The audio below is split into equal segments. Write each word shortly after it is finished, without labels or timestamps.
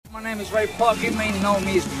My name is Ray Park. You may know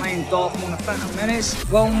me as playing Darth Maul in The Phantom Menace,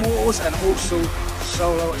 Clone Wars, and also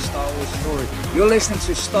Solo: A Star Wars Story. You're listening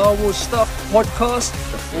to Star Wars Stuff Podcast.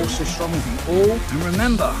 The Force is strong with you all. And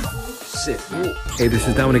remember, Sith Walk. Hey, this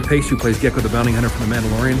is Dominic Pace, who plays Gekko the Bounty Hunter from The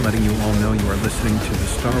Mandalorian, letting you all know you are listening to the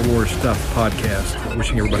Star Wars Stuff Podcast.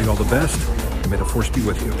 Wishing everybody all the best, and may the Force be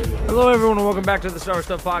with you. Hello, everyone, and welcome back to the Star Wars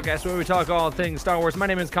Stuff Podcast, where we talk all things Star Wars. My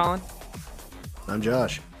name is Colin. I'm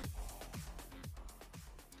Josh.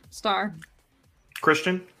 Star.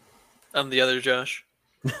 Christian. I'm the other Josh.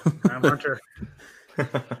 I'm Hunter.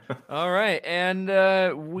 All right, and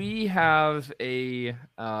we have a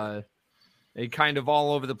kind of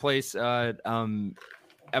all over the place episode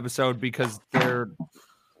because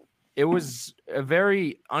it was a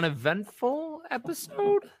very uneventful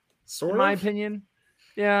episode, in my opinion.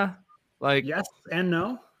 Yeah, like yes and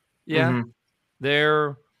no. Yeah,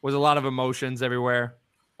 there was a lot of emotions everywhere.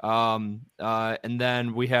 And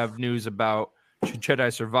then we have news about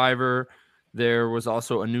Jedi Survivor. There was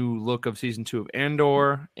also a new look of season 2 of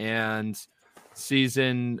Andor, and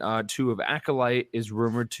season 2 of Acolyte is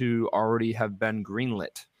rumored to already have been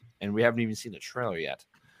greenlit, and we haven't even seen the trailer yet.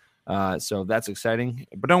 So that's exciting.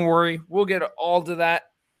 But don't worry, we'll get all to that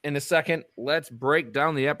in a second. Let's break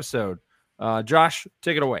down the episode. Josh,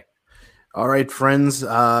 take it away. All right, friends.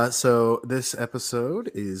 So this episode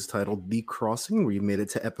is titled The Crossing. We made it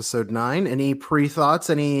to episode 9. Any pre-thoughts?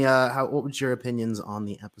 What was your opinions on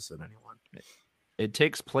the episode, anyone? It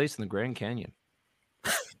takes place in the Grand Canyon.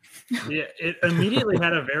 Yeah, it immediately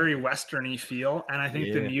had a very Western-y feel, and I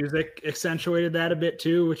think the music accentuated that a bit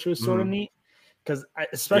too, which was sort of neat. Because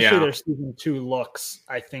especially their season 2 looks,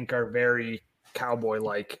 I think, are very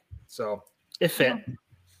cowboy-like. So it fit.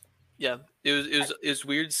 Yeah, it was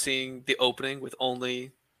weird seeing the opening with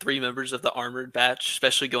only 3 members of the armored batch,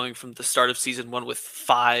 especially going from the start of season 1 with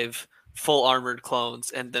 5 full armored clones,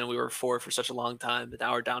 and then we were 4 for such a long time, and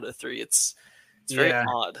now we're down to 3. It's very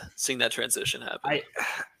odd seeing that transition happen.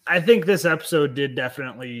 I think this episode did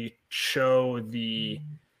definitely show the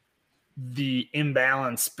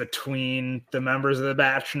imbalance between the members of the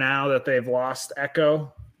batch now that they've lost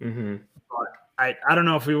Echo. But I don't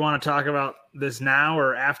know if we want to talk about this now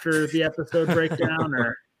or after the episode breakdown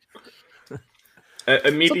or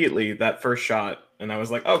immediately that first shot, and I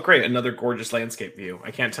was like, oh great, another gorgeous landscape view.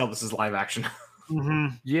 I can't tell this is live action.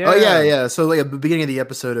 Yeah. Oh yeah. So like at the beginning of the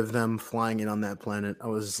episode of them flying in on that planet, I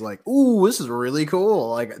was like, ooh, this is really cool.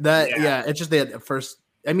 Like that. Yeah. It's just that first,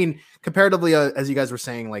 I mean, comparatively, as you guys were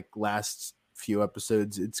saying, like last few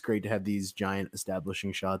episodes, it's great to have these giant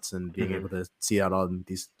establishing shots and being able to see out all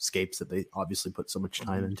these scapes that they obviously put so much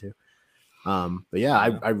time into. But yeah,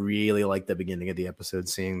 I really like the beginning of the episode,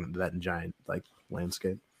 seeing that giant like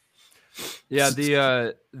landscape. Yeah,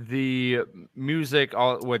 the music,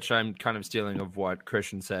 which I'm kind of stealing of what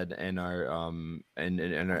Christian said in our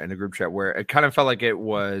in a group chat, where it kind of felt like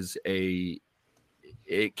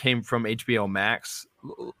it came from HBO Max.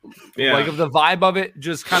 Yeah. Like the vibe of it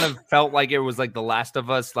just kind of felt like it was like The Last of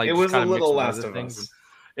Us. Like it was kind a of little Last of Us.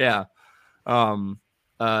 Yeah. And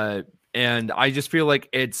I just feel like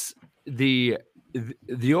it's the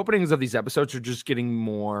openings of these episodes are just getting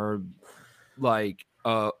more like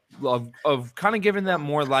of kind of giving that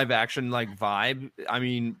more live action like vibe. I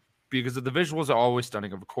mean, because the visuals are always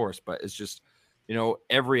stunning, of course, but it's just,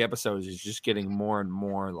 every episode is just getting more and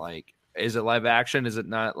more like, is it live action? Is it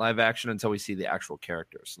not live action until we see the actual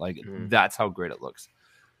characters? Like that's how great it looks.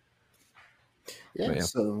 Yeah.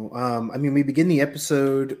 So, I mean, we begin the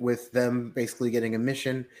episode with them basically getting a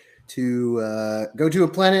mission to go to a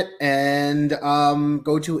planet and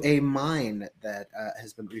go to a mine that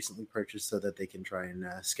has been recently purchased so that they can try and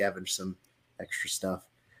scavenge some extra stuff.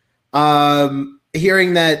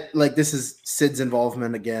 Hearing that, like, this is Sid's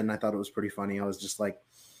involvement again, I thought it was pretty funny. I was just like,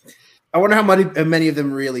 I wonder how many of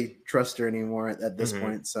them really trust her anymore at this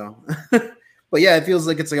point. So, but yeah, it feels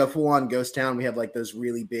like it's like a full-on ghost town. We have like those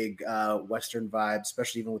really big Western vibes,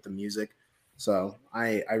 especially even with the music. So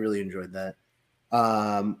I really enjoyed that.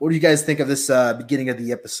 What do you guys think of this beginning of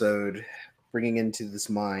the episode, bringing into this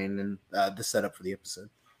mine and the setup for the episode?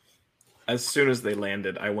 As soon as they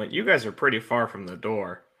landed, I went, you guys are pretty far from the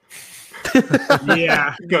door.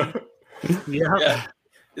 yeah.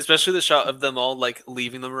 Especially the shot of them all like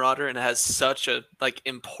leaving the Marauder, and it has such a like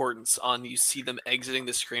importance on you see them exiting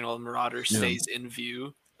the screen while the Marauder stays in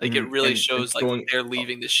view. Like it really shows like they're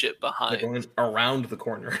leaving the ship behind. They're going around the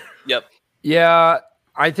corner. Yep. Yeah,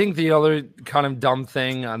 I think the other kind of dumb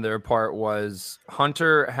thing on their part was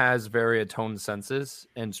Hunter has very attuned senses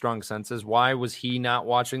and strong senses. Why was he not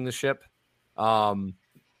watching the ship?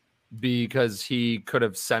 Because he could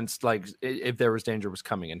have sensed like if there was danger was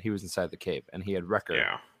coming, and he was inside the cave and he had Wrecker.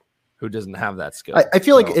 Yeah. who doesn't have that skill. I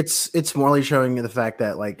feel like it's morally showing the fact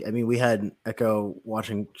that, like, I mean, we had Echo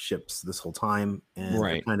watching ships this whole time, and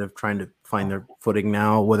they're kind of trying to find their footing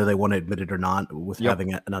now, whether they want to admit it or not, with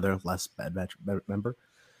having another less Bad Batch member.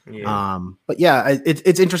 Yeah. But yeah,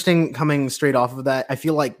 it's interesting coming straight off of that. I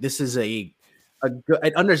feel like this is a good.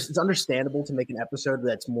 It's understandable to make an episode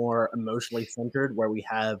that's more emotionally centered, where we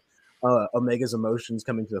have Omega's emotions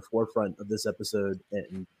coming to the forefront of this episode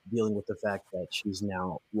and dealing with the fact that she's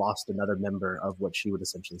now lost another member of what she would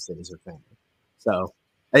essentially say is her family. So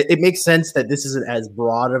it makes sense that this isn't as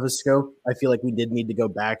broad of a scope. I feel like we did need to go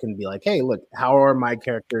back and be like, hey, look, how are my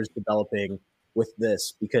characters developing with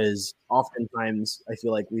this? Because oftentimes I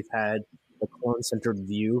feel like we've had the clone-centered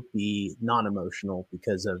view be non-emotional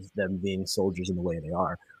because of them being soldiers in the way they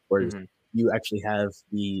are. Whereas you actually have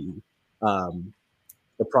the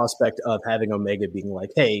prospect of having Omega being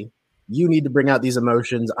like, hey, you need to bring out these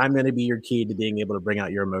emotions. I'm going to be your key to being able to bring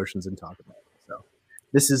out your emotions and talk about it. So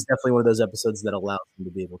this is definitely one of those episodes that allows them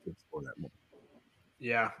to be able to explore that more.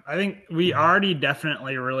 Yeah, I think we already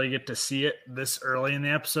definitely really get to see it this early in the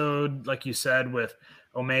episode, like you said, with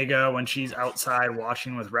Omega when she's outside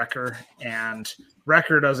watching with Wrecker, and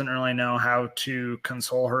Wrecker doesn't really know how to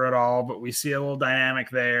console her at all, but we see a little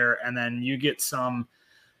dynamic there, and then you get some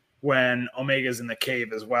when Omega's in the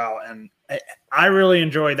cave as well. And I really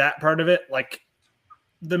enjoy that part of it. Like,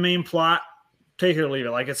 the main plot, take it or leave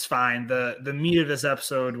it. Like, it's fine. The meat of this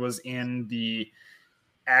episode was in the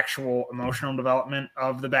actual emotional development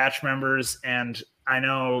of the Batch members. And I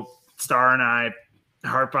know Star and I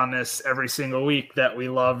harp on this every single week that we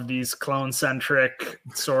love these clone-centric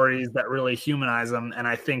stories that really humanize them. And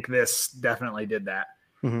I think this definitely did that.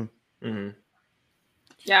 Mm-hmm. Mm-hmm.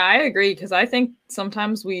 Yeah, I agree, because I think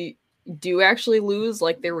sometimes we do actually lose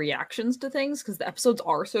like their reactions to things because the episodes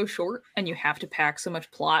are so short and you have to pack so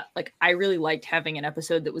much plot. Like, I really liked having an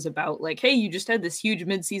episode that was about like, hey, you just had this huge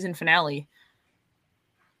mid-season finale.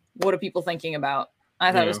 What are people thinking about?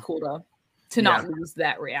 I thought it was cool to not lose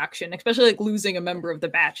that reaction, especially like losing a member of the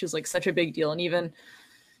Batch is like such a big deal. And even,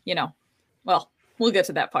 well, we'll get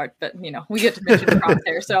to that part, but we get to mention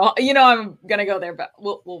Crosshair, so I'm gonna go there, but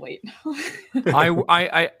we'll wait.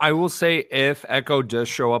 I will say, if Echo does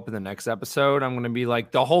show up in the next episode, I'm gonna be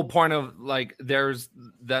like, the whole point of like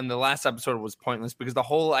then the last episode was pointless, because the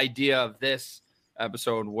whole idea of this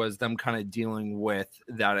episode was them kind of dealing with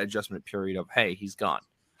that adjustment period of, hey, he's gone.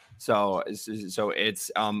 So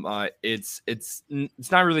it's not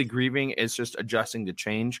really grieving, it's just adjusting to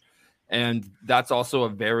change. And that's also a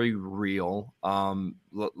very real,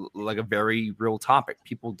 like a very real topic.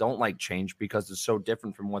 People don't like change because it's so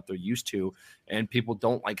different from what they're used to. And people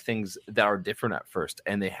don't like things that are different at first,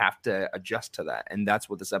 and they have to adjust to that. And that's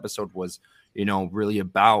what this episode was, really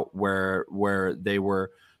about, where they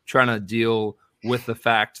were trying to deal with the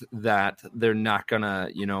fact that they're not gonna,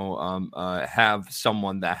 have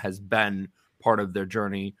someone that has been part of their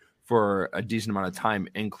journey for a decent amount of time,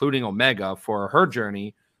 including Omega for her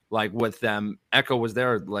journey. Like, with them, Echo was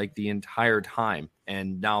there like the entire time,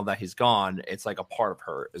 and now that he's gone, it's like a part of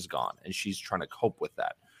her is gone, and she's trying to cope with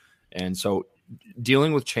that. And so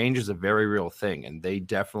dealing with change is a very real thing, and they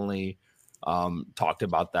definitely talked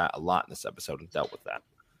about that a lot in this episode and dealt with that.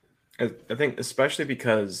 I think especially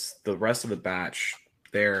because the rest of the Batch,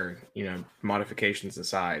 their modifications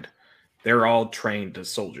aside, they're all trained as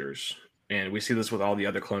soldiers. And we see this with all the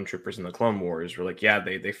other clone troopers in the Clone Wars. We're like, yeah,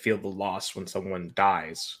 they feel the loss when someone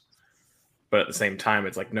dies. But at the same time,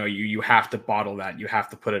 it's like, no, you have to bottle that. You have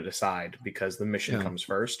to put it aside because the mission comes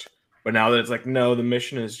first. But now that it's like, no, the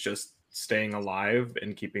mission is just staying alive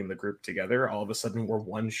and keeping the group together. All of a sudden, we're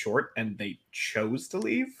one short and they chose to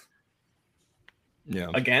leave. Yeah.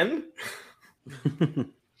 Again?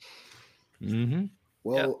 Mm-hmm.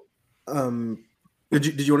 Well,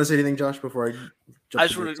 did you want to say anything, Josh, before I I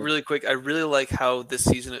just want to really quick. I really like how this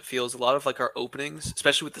season it feels a lot of like our openings,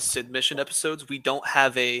 especially with the Sid mission episodes. We don't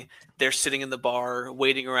have they're sitting in the bar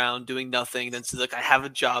waiting around doing nothing. Then Sid's like, I have a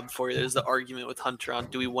job for you. There's the argument with Hunter on,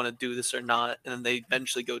 do we want to do this or not? And then they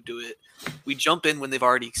eventually go do it. We jump in when they've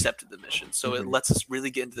already accepted the mission. So it lets us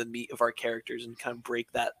really get into the meat of our characters and kind of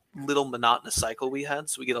break that little monotonous cycle we had.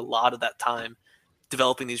 So we get a lot of that time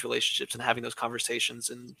developing these relationships and having those conversations,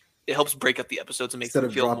 and it helps break up the episodes and make them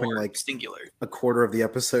feel more like singular. A quarter of the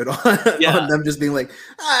episode on them just being like,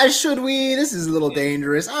 should we? This is a little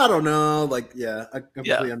dangerous. I don't know. Like, I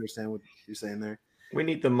completely understand what you're saying there. We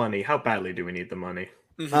need the money. How badly do we need the money?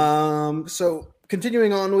 Mm-hmm. So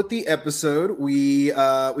continuing on with the episode, we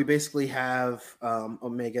basically have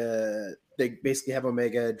Omega. They basically have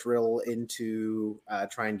Omega drill into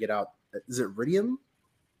try and get out. Is it Iridium?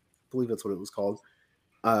 I believe that's what it was called.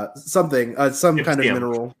 Some kind of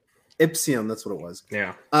mineral. Ipsium, that's what it was.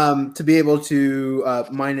 Yeah. To be able to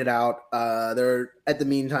mine it out. They're at the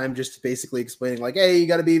meantime just basically explaining like, hey, you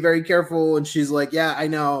got to be very careful. And she's like, yeah, I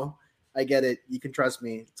know. I get it. You can trust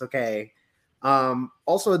me. It's okay.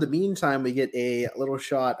 Also, in the meantime, we get a little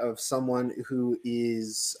shot of someone who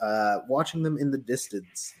is watching them in the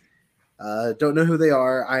distance. Don't know who they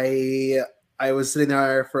are. I was sitting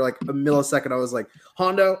there for like a millisecond. I was like,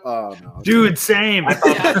 Hondo? Oh, no. Dude, same. I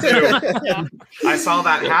thought that too. I saw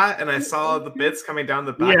that hat and I saw the bits coming down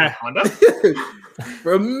the back of Hondo.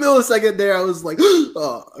 For a millisecond there, I was like,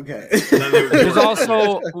 oh, okay. There's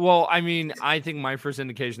also, well, I mean, I think my first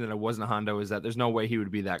indication that it wasn't Hondo is that there's no way he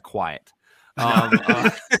would be that quiet.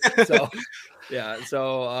 But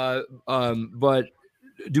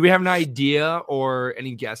do we have an idea or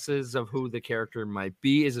any guesses of who the character might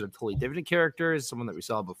be? Is it a totally different character? Is it someone that we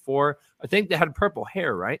saw before? I think they had purple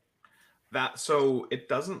hair, right? So it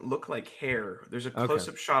doesn't look like hair. There's a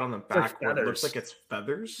close-up shot on the back where it looks like it's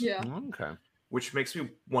feathers. Yeah. Okay. Which makes me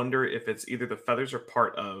wonder if it's either the feathers are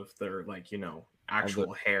part of their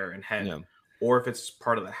actual hair and head, or if it's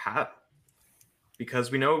part of the hat.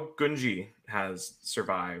 Because we know Gunji has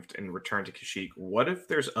survived and returned to Kashyyyk. What if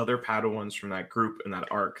there's other Padawans from that group in that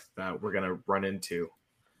arc that we're going to run into?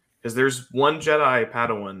 Because there's one Jedi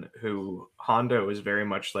Padawan who Hondo is very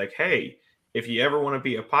much like, hey, if you ever want to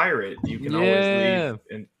be a pirate, you can always leave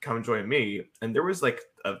and come join me. And there was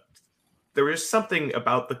something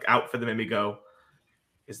about the outfit that made me go,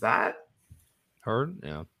 is that her?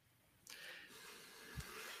 Yeah.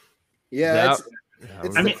 Yeah.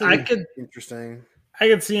 Interesting. I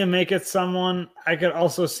could see him make it someone. I could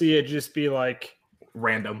also see it just be like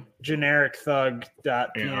random generic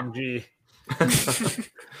thug.png.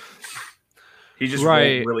 He just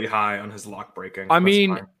rolled really high on his lock breaking. I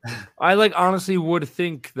mean, I honestly would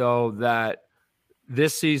think though that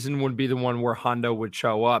this season would be the one where Hondo would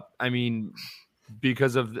show up. I mean,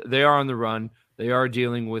 because they are on the run. They are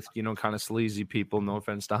dealing with, kind of sleazy people. No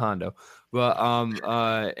offense to Hondo, but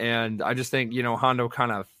and I just think Hondo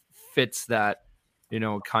kind of fits that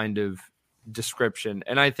kind of description.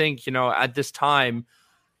 And I think at this time,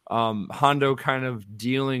 Hondo kind of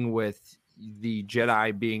dealing with the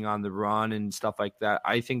Jedi being on the run and stuff like that.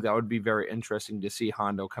 I think that would be very interesting to see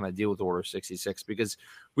Hondo kind of deal with Order 66 because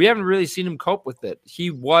we haven't really seen him cope with it. He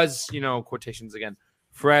was, quotations again,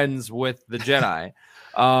 friends with the Jedi.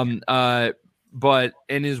 But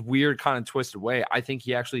in his weird kind of twisted way, I think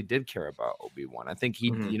he actually did care about Obi-Wan. I think he,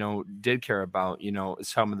 did care about,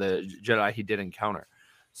 some of the Jedi he did encounter.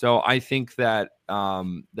 So I think that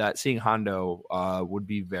that seeing Hondo would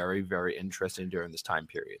be very, very interesting during this time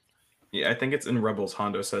period. Yeah, I think it's in Rebels.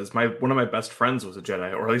 Hondo says one of my best friends was a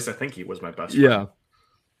Jedi, or at least I think he was my best friend.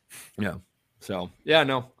 Yeah. So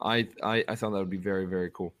I thought that would be very,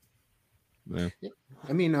 very cool. Yeah.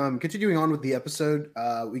 I mean, continuing on with the episode,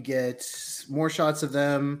 we get more shots of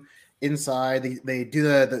them inside. They do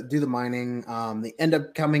the mining. They end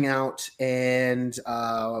up coming out, and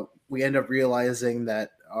we end up realizing that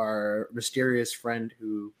our mysterious friend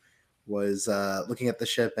who was looking at the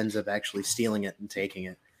ship ends up actually stealing it and taking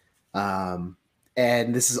it.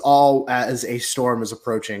 And this is all as a storm is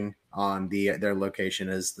approaching on their location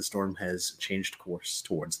as the storm has changed course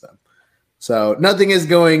towards them. So nothing is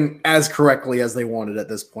going as correctly as they wanted at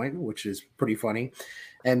this point, which is pretty funny.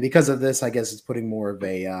 And because of this, I guess it's putting more of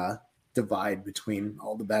a divide between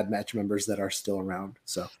all the Bad Batch members that are still around.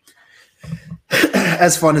 So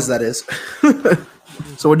as fun as that is.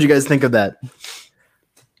 So what do you guys think of that?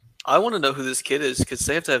 I want to know who this kid is because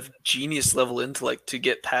they have to have genius level intellect to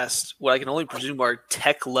get past what I can only presume are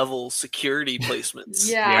tech level security placements.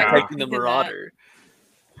 Taking the Marauder.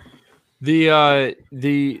 Their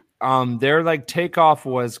takeoff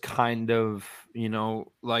was kind of,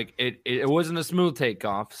 it wasn't a smooth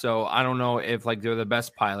takeoff. So I don't know if they're the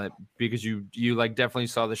best pilot because you definitely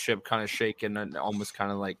saw the ship kind of shake and almost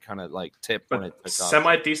kind of tip when it took off.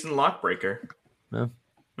 Semi decent lock breaker. Yeah.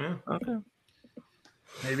 Okay.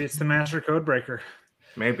 Maybe it's the master code breaker.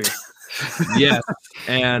 Maybe. Yes.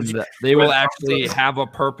 And they will actually have a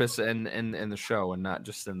purpose in the show and not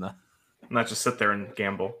just sit there and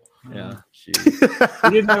gamble. Yeah. He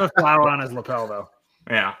didn't have a flower on his lapel though.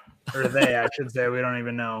 Yeah. Or they, I should say. We don't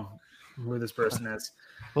even know who this person is.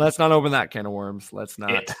 Let's not open that can of worms. Let's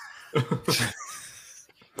not.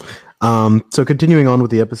 So continuing on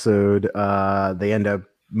with the episode, they end up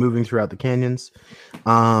moving throughout the canyons.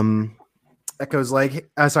 Echo's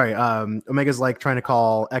Omega's trying to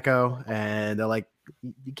call Echo, and they're like,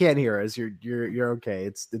 "You can't hear us. You're okay.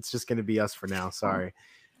 It's just gonna be us for now. Sorry."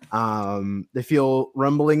 They feel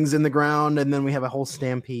rumblings in the ground, and then we have a whole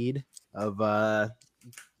stampede of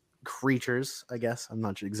creatures, I guess. I'm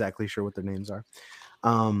not exactly sure what their names are.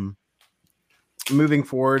 Moving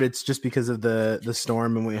forward, it's just because of the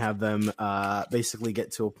storm, and we have them basically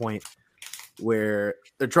get to a point where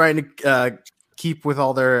they're trying to keep with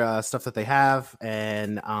all their stuff that they have.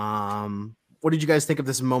 And what did you guys think of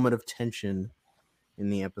this moment of tension in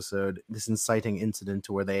the episode, this inciting incident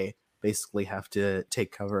to where they basically have to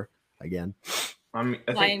take cover again? I mean,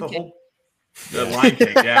 I think The Lion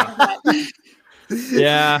King, yeah.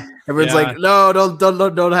 Yeah, everyone's like, no,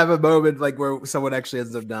 don't have a moment like where someone actually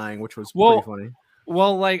ends up dying, which was pretty funny.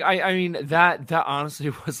 Well, like I mean that honestly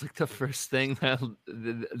was like the first thing that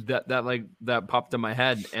popped in my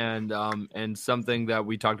head, and something that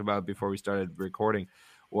we talked about before we started recording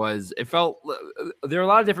was it felt there were a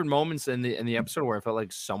lot of different moments in the episode where I felt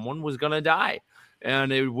like someone was gonna die,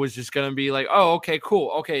 and it was just gonna be like, oh, okay, cool,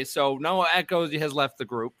 okay, so now Echo has left the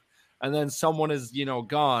group, and then someone is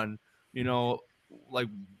gone, like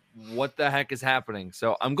what the heck is happening?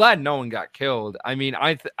 So I'm glad no one got killed. I mean,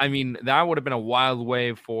 I mean that would have been a wild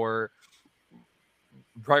way for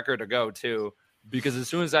Riker to go too, because as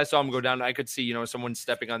soon as I saw him go down, I could see someone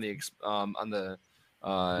stepping on the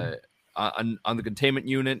containment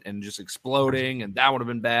unit and just exploding, and that would have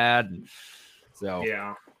been bad. And so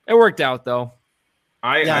yeah, it worked out though.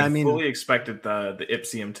 I fully expected the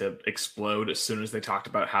Ipsium to explode as soon as they talked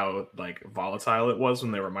about how like volatile it was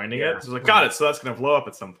when they were mining it. So I was like, got it. So that's going to blow up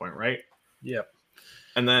at some point, right? Yep.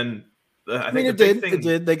 And then I mean, think it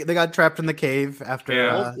did. They got trapped in the cave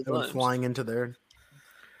after flying into there.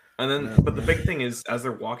 And then, but the big thing is, as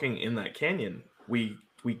they're walking in that canyon, we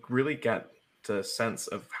really get to sense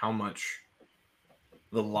of how much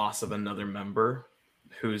the loss of another member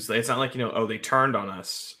it's not like, they turned on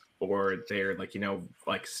us, or they're like,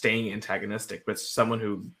 like staying antagonistic, but someone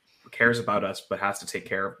who cares about us, but has to take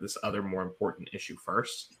care of this other more important issue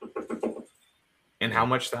first. And how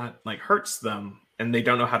much that like hurts them, and they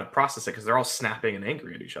don't know how to process it because they're all snapping and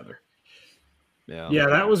angry at each other. Yeah,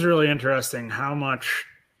 that was really interesting how much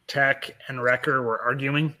Tech and Wrecker were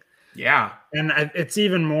arguing. Yeah. And it's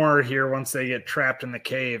even more here once they get trapped in the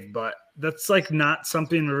cave, but that's like not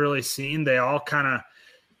something we've really seen. They all kind of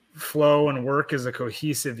flow and work as a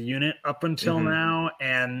cohesive unit up until now.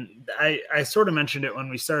 And I sort of mentioned it when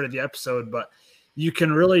we started the episode, but you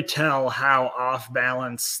can really tell how off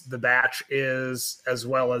balance the batch is, as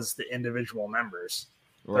well as the individual members.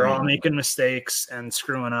 Right. They're all making mistakes and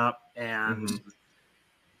screwing up, and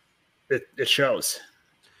it shows.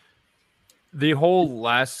 The whole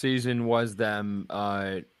last season was them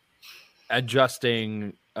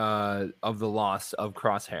adjusting of the loss of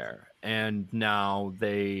Crosshair, and now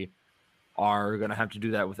they are going to have to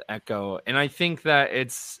do that with Echo. And I think that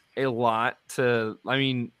it's a lot to, I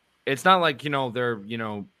mean, it's not like,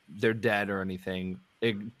 they're dead or anything,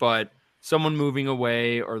 but someone moving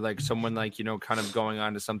away, or like someone like, kind of going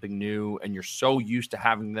on to something new, and you're so used to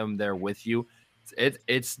having them there with you.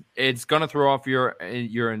 It's going to throw off your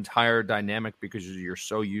entire dynamic because you're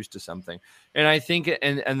so used to something. And I think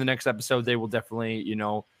in the next episode, they will definitely,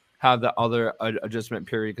 have the other adjustment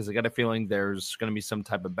period, because I got a feeling there's going to be some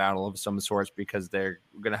type of battle of some sorts, because they're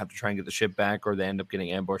going to have to try and get the ship back, or they end up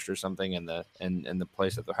getting ambushed or something in the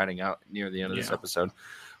place that they're hiding out near the end of this episode.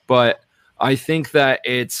 But I think that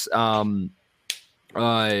it's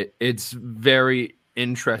very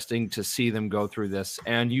interesting to see them go through this,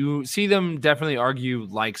 and you see them definitely argue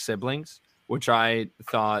like siblings, which I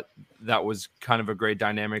thought that was kind of a great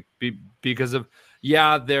dynamic because of,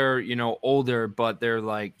 they're, older, but they're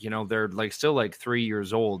like, they're like still like 3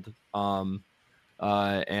 years old. And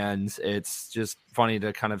it's just funny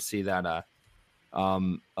to kind of see that,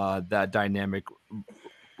 that dynamic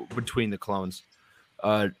between the clones,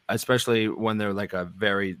 especially when they're like a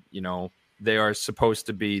very, they are supposed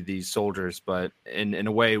to be these soldiers, but in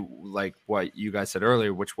a way, like what you guys said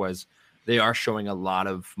earlier, which was they are showing a lot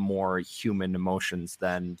of more human emotions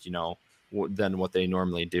than what they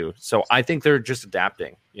normally do. So I think they're just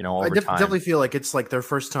adapting, over time. I definitely feel like it's like their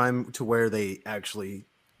first time to where they actually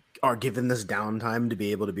are given this downtime to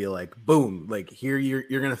be able to be like, boom, like here you're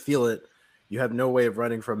going to feel it. You have no way of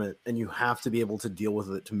running from it, and you have to be able to deal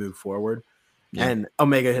with it to move forward. Yeah. And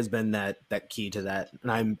Omega has been that key to that,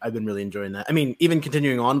 and I've been really enjoying that. I mean, even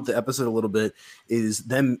continuing on with the episode a little bit is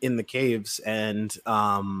them in the caves, and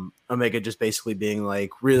Omega just basically being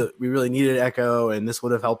like, we really needed Echo, and this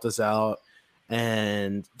would have helped us out.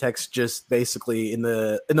 And Tech's just basically in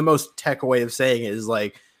the most Tech way of saying it is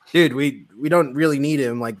like, dude, we don't really need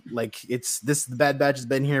him. Like it's this, the Bad Batch has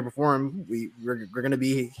been here before him. We're gonna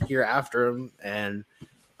be here after him, and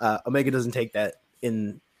Omega doesn't take that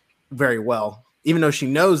in very well, even though she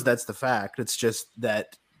knows that's the fact. It's just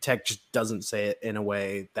that Tech just doesn't say it in a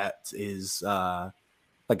way that is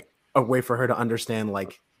like a way for her to understand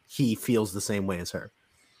like he feels the same way as her.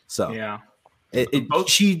 So yeah.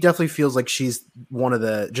 She definitely feels like she's one of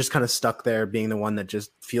the just kind of stuck there being the one that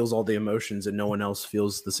just feels all the emotions and no one else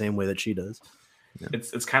feels the same way that she does. Yeah.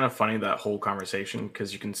 It's kind of funny, that whole conversation,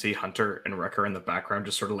 because you can see Hunter and Wrecker in the background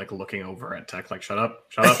just sort of like looking over at Tech like, shut up,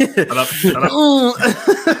 shut up.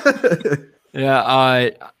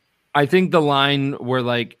 Yeah, I think the line where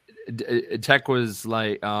like Tech was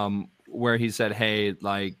like where he said, hey,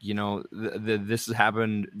 like, you know, this has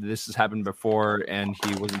happened before and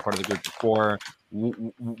he wasn't part of the group before,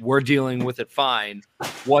 we're dealing with it fine,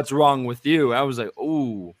 what's wrong with you? I was like,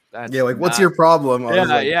 ooh, that's like what's your problem?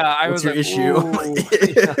 I was was your like,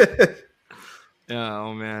 issue? Yeah,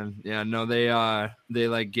 oh man, yeah, no, they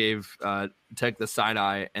like gave Tech the side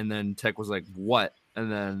eye, and then Tech was like, what?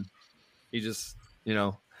 And then he just, you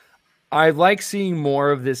know, I like seeing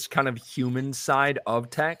more of this kind of human side of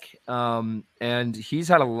Tech, and he's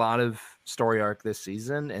had a lot of story arc this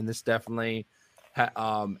season, and this definitely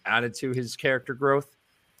added to his character growth.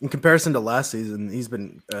 In comparison to last season, he's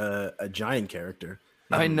been a giant character.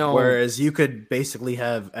 I know. Whereas you could basically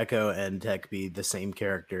have Echo and Tech be the same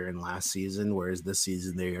character in last season, whereas this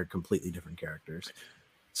season they are completely different characters.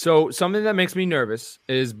 So something that makes me nervous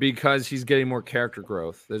is because he's getting more character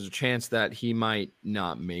growth, there's a chance that he might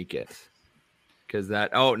not make it. Because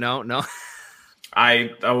that, oh, no. I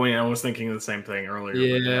was thinking the same thing earlier.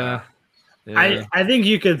 Yeah. I think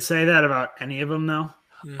you could say that about any of them, though.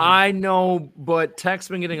 I know, but Tech's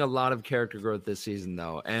been getting a lot of character growth this season,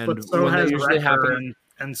 though. And but so when has they usually happen,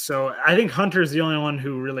 and so I think Hunter's the only one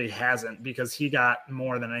who really hasn't, because he got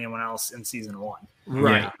more than anyone else in season 1.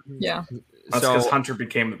 Right. Yeah. That's because Hunter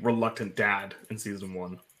became reluctant dad in season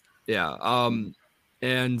 1. Yeah.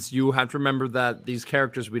 And you have to remember that these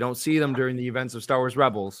characters, we don't see them during the events of Star Wars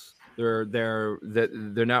Rebels. They're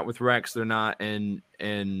not with Rex. They're not in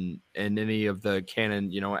any of the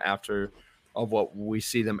canon, you know, after of what we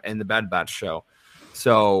see them in the Bad Batch show.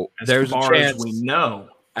 So there's a chance.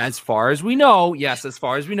 As far as we know, yes, as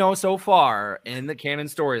far as we know so far in the canon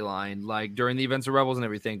storyline, like during the events of Rebels and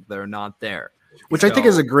everything, they're not there. Which I think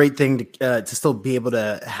is a great thing to still be able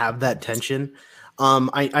to have that tension.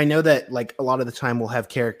 I know that like a lot of the time we'll have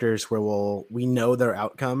characters where we know their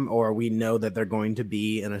outcome, or we know that they're going to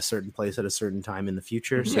be in a certain place at a certain time in the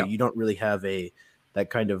future. So you don't really have that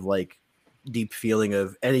kind of like deep feeling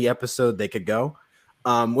of any episode they could go,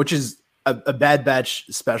 which is a Bad Batch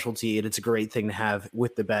specialty. And it's a great thing to have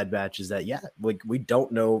with the Bad Batch is that, like we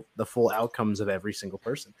don't know the full outcomes of every single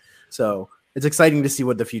person. So it's exciting to see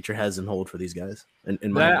what the future has in hold for these guys.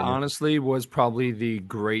 In my opinion. Honestly was probably the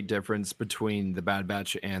great difference between the Bad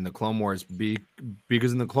Batch and the Clone Wars,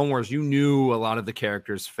 because in the Clone Wars you knew a lot of the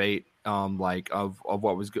characters' fate, like of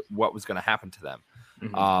what was going to happen to them.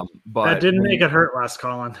 But that didn't make it hurt less,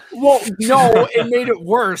 Colin. Well, no, it made it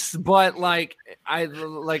worse. But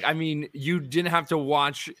I mean, you didn't have to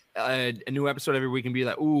watch a new episode every week and be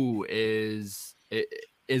like, "Ooh, is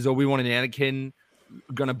Obi-Wan and Anakin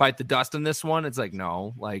gonna bite the dust in this one?" It's like,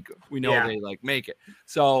 no, like we know they like make it.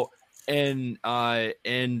 So and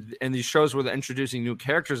these shows where they're introducing new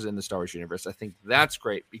characters in the Star Wars universe, I think that's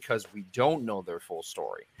great because we don't know their full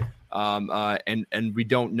story, and we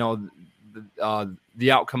don't know the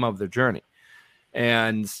outcome of their journey.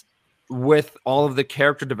 And with all of the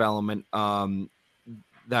character development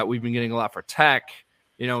that we've been getting a lot for Tech,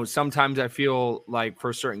 you know, sometimes I feel like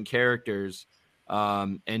for certain characters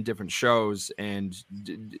and different shows and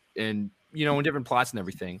you know, in different plots and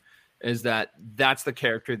everything, is that's the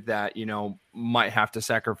character that, you know, might have to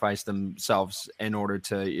sacrifice themselves in order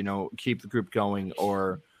to, you know, keep the group going,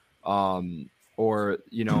 or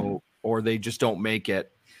you know, or they just don't make it.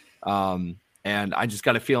 And I just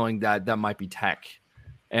got a feeling that might be Tech,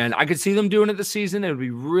 and I could see them doing it this season. It would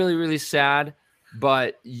be really, really sad,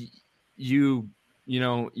 but you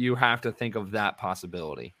know, you have to think of that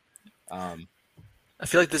possibility. I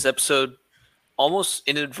feel like this episode almost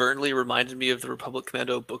inadvertently reminded me of the Republic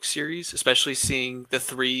Commando book series, especially seeing the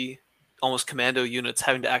 3 almost commando units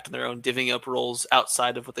having to act on their own, divvying up roles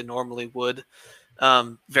outside of what they normally would.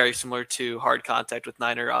 Very similar to Hard Contact with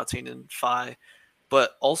Niner, Atine, and Phi.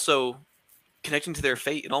 But also connecting to their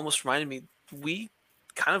fate, it almost reminded me, we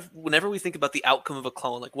kind of, whenever we think about the outcome of a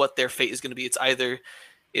clone, like what their fate is going to be, it's either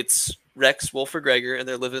it's Rex, Wolf, or Gregor, and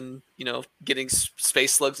they're living, you know, getting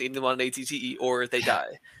space slugs, eating them on an ATTE, or they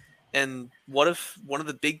die. And what if one of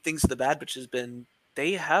the big things of the Bad Batch has been,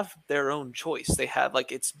 they have their own choice. They have,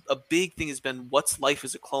 like, it's a big thing has been, what's life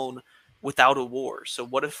as a clone without a war? So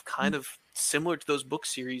what if, kind of similar to those book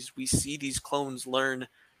series, we see these clones learn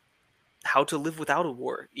how to live without a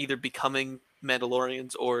war, either becoming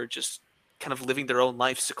Mandalorians or just kind of living their own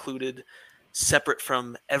life secluded, separate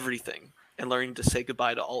from everything, and learning to say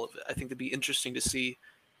goodbye to all of it. I think it'd be interesting to see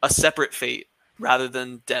a separate fate rather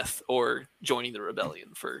than death or joining the rebellion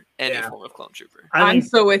for any form of clone trooper. I'm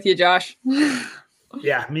so with you, Josh.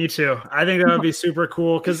 Yeah, me too. I think that would be super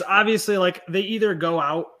cool because obviously, like, they either go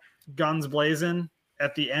out guns blazing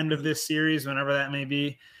at the end of this series, whenever that may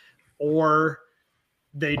be, or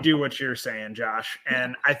they do what you're saying, Josh.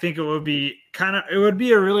 And I think it would be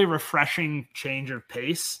a really refreshing change of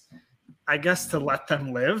pace, I guess, to let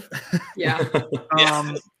them live. Yeah.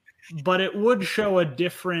 But it would show a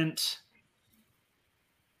different,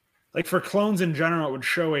 like, for clones in general, it would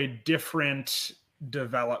show a different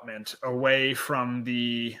development away from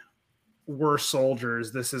the we're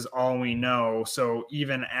soldiers, this is all we know. So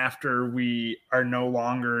even after we are no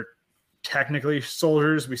longer technically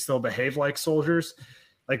soldiers, we still behave like soldiers.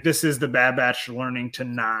 Like, this is the Bad Batch learning to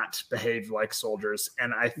not behave like soldiers.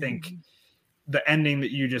 And I think the ending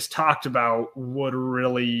that you just talked about would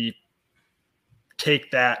really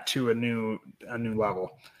take that to a new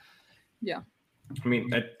level. Yeah. I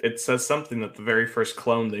mean, it says something that the very first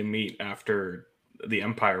clone they meet after the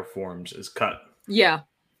Empire forms is Cut. Yeah.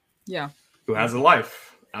 Yeah. Who has a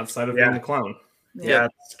life outside of being a clone. Yeah,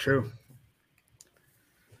 that's true.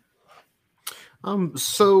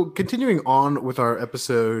 So continuing on with our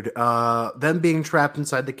episode, them being trapped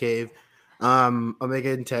inside the cave,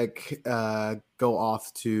 Omega and Tech go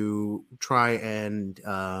off to try and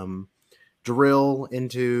drill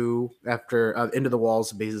into the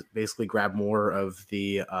walls, basically grab more of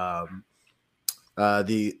the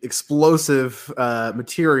explosive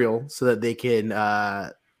material so that they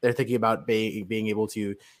can. They're thinking about being able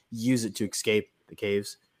to use it to escape the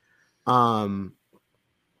caves.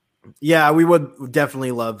 Yeah, we would definitely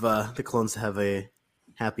love the clones to have a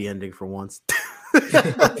happy ending for once.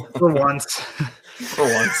 For once.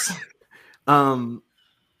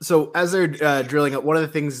 So as they're drilling up, one of the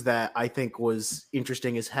things that I think was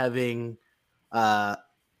interesting is having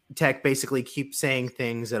Tech basically keep saying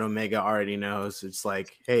things that Omega already knows. It's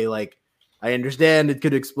like, hey, like, I understand it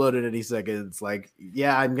could explode at any second. It's like,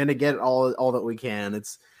 yeah, I'm gonna get all that we can.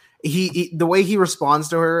 It's he the way he responds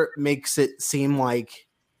to her makes it seem like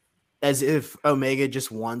as if Omega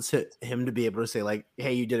just wants him to be able to say, like,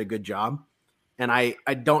 hey, you did a good job. And I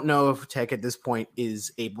don't know if Tech at this point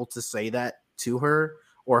is able to say that to her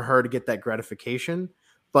or her to get that gratification.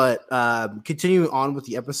 But continuing on with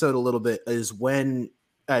the episode a little bit is when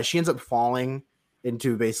she ends up falling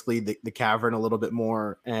into basically the cavern a little bit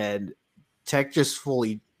more, and Tech just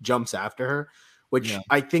fully jumps after her, which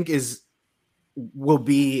I think will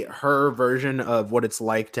be her version of what it's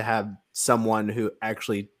like to have someone who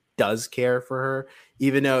actually does care for her,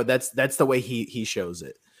 even though that's the way he shows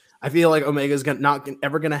it. I feel like Omega's not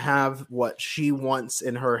ever gonna have what she wants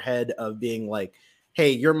in her head of being like,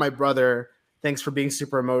 hey, you're my brother, thanks for being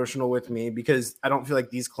super emotional with me, because I don't feel like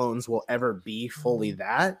these clones will ever be fully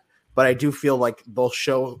that. But I do feel like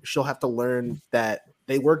she'll have to learn that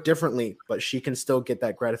they work differently, but she can still get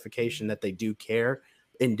that gratification that they do care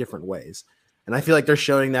in different ways. And I feel like they're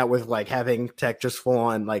showing that with like having Tech just full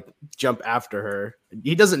on like jump after her.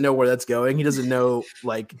 He doesn't know where that's going. He doesn't know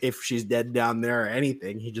like if she's dead down there or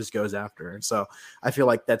anything. He just goes after her. So I feel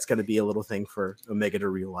like that's going to be a little thing for Omega to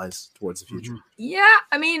realize towards the future. Yeah,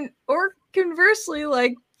 I mean, or conversely,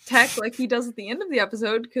 like Tech, like he does at the end of the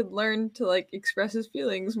episode, could learn to like express his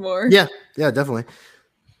feelings more. Yeah, definitely.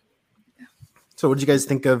 So what did you guys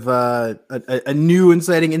think of a new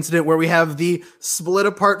inciting incident where we have the split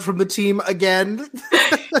apart from the team again?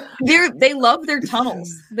 They love their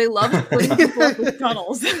tunnels. They love splitting people up with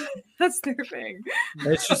tunnels. That's their thing.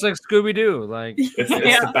 It's just like Scooby-Doo. Like it's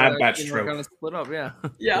the Bad Batch trope. We're gonna split up,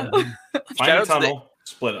 Yeah. Find a tunnel,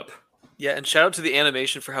 split up. Yeah, and shout out to the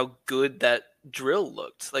animation for how good that drill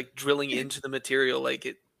looked. Like drilling into the material,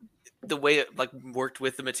 like the way it like worked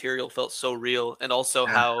with the material felt so real, and also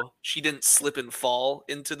how she didn't slip and fall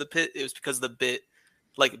into the pit. It was because the bit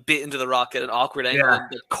like bit into the rock at an awkward angle and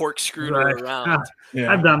the corkscrewed her around.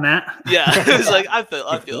 Yeah. I've done that. Yeah, it was like I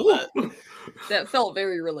feel that. That felt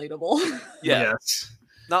very relatable. Yeah, yes.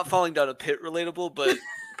 Not falling down a pit relatable, but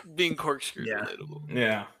being corkscrewed relatable.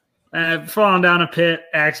 Yeah, falling down a pit,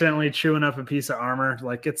 accidentally chewing up a piece of armor,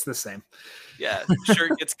 like it's the same. Yeah,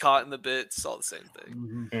 shirt gets caught in the bits, it's all the same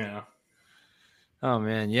thing. Yeah. Oh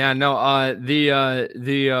man, yeah, no.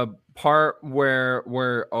 The part where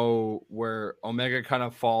Omega kind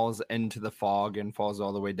of falls into the fog and falls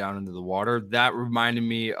all the way down into the water, that reminded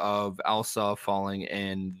me of Elsa falling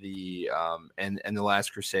in the the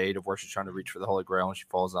Last Crusade, of where she's trying to reach for the Holy Grail and she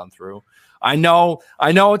falls on through. I know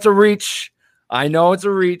it's a reach.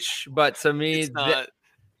 But to me,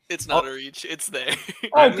 it's not a reach. It's there.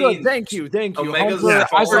 Good. Thank you.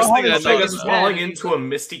 Omega's falling into a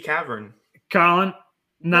misty cavern. Colin,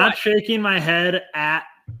 not shaking my head at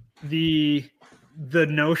the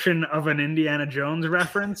notion of an Indiana Jones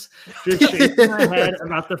reference, just shaking my head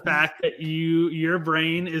about the fact that your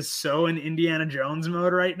brain is so in Indiana Jones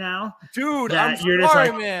mode right now, dude. That you're just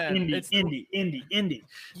like, man. Indy.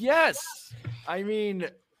 Yes, I mean,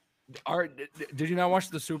 did you not watch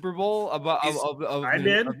the Super Bowl? I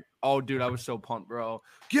did. Oh, dude, I was so pumped, bro.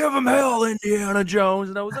 Give him hell, Indiana Jones,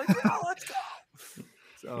 and I was like, yeah, let's go.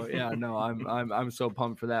 So yeah, no, I'm so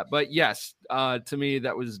pumped for that. But yes, to me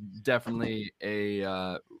that was definitely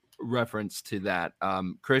a reference to that.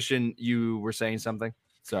 Christian, you were saying something?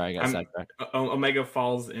 Sorry, I got sidetracked. Omega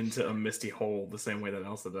falls into a misty hole the same way that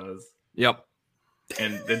Elsa does. Yep.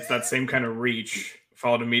 And it's that same kind of reach,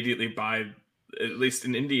 followed immediately by, at least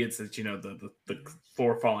in Indy, it's the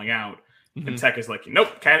floor falling out. Mm-hmm. And Tech is like,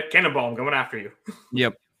 nope, cannonball, I'm going after you.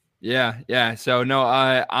 Yep. Yeah. So no,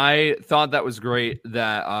 I thought that was great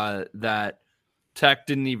that Tech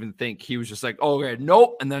didn't even think. He was just like, oh, okay,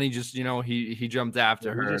 nope, and then he just he jumped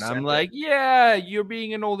after her, and I'm like, yeah, you're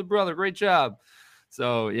being an older brother, great job.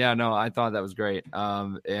 So yeah, no, I thought that was great.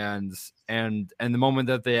 And the moment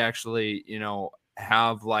that they actually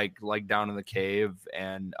have like down in the cave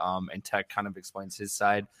and Tech kind of explains his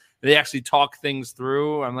side, they actually talk things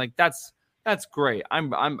through. I'm like, that's great.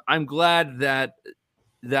 I'm glad that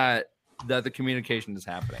the communication is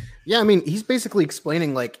happening. Yeah, I mean, he's basically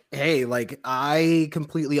explaining like, hey, like I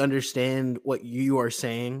completely understand what you are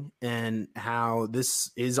saying and how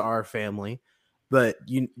this is our family, but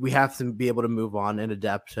we have to be able to move on and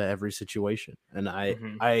adapt to every situation. And I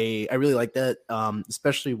really like that,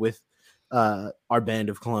 especially with our band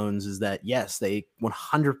of clones, is that yes, they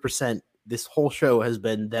 100%. This whole show has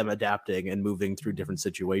been them adapting and moving through different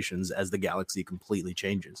situations as the galaxy completely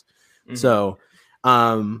changes. Mm-hmm. So,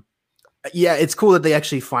 yeah, it's cool that they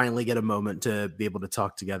actually finally get a moment to be able to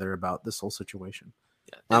talk together about this whole situation.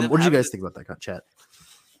 Yeah. What did you guys think about that chat?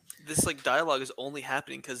 This like dialogue is only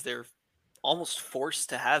happening because they're almost forced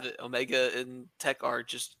to have it. Omega and Tech are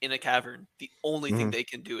just in a cavern. The only thing they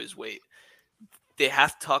can do is wait. They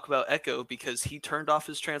have to talk about Echo because he turned off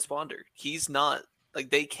his transponder. He's not like,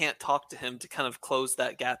 they can't talk to him to kind of close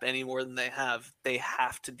that gap any more than they have. They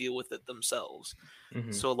have to deal with it themselves.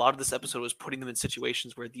 Mm-hmm. So a lot of this episode was putting them in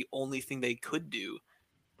situations where the only thing they could do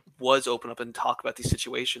was open up and talk about these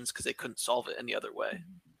situations because they couldn't solve it any other way.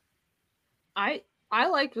 I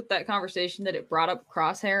liked with that conversation that it brought up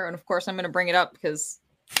Crosshair, and of course I'm going to bring it up because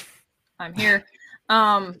I'm here.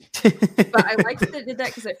 But I liked that it did that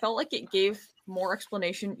because I felt like it gave more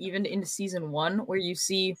explanation even into season 1, where you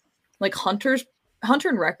see like Hunter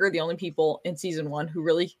and Wrecker, the only people in season 1 who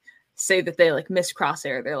really say that they like miss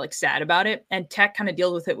Crosshair. They're like sad about it. And Tech kind of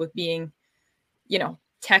deals with it with being,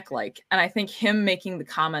 Tech-like. And I think him making the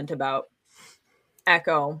comment about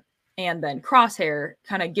Echo and then Crosshair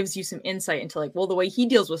kind of gives you some insight into like, well, the way he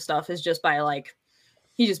deals with stuff is just by like,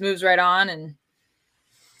 he just moves right on and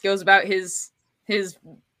goes about his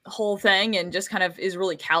whole thing and just kind of is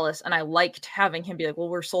really callous. And I liked having him be like, well,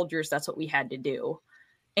 we're soldiers. That's what we had to do.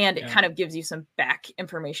 And it kind of gives you some back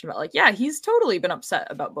information about like, yeah, he's totally been upset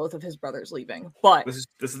about both of his brothers leaving, but this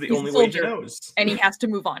is the only way he knows. And he has to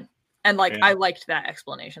move on. And like, I liked that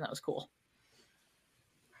explanation. That was cool.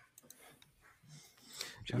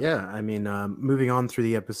 Yeah, I mean, moving on through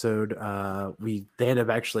the episode, they end up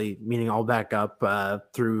actually meeting all back up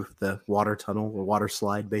through the water tunnel or water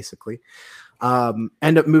slide, basically.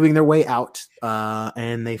 End up moving their way out,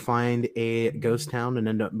 and they find a ghost town and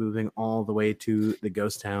end up moving all the way to the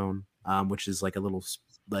ghost town, which is like a little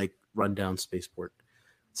like rundown spaceport.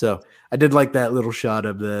 So I did like that little shot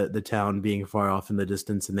of the town being far off in the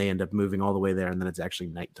distance, and they end up moving all the way there, and then it's actually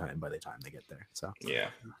nighttime by the time they get there. So yeah,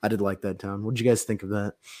 I did like that town. What did you guys think of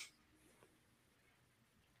that?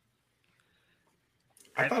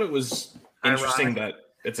 I thought it was interesting that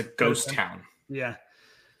it's a ghost town. Yeah.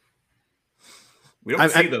 We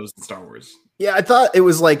don't see those in Star Wars. Yeah, I thought it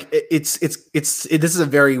was like this is a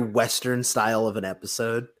very Western style of an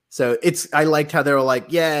episode. So I liked how they were like,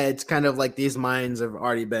 yeah, it's kind of like these mines have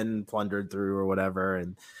already been plundered through or whatever,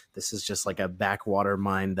 and this is just like a backwater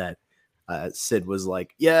mine that Sid was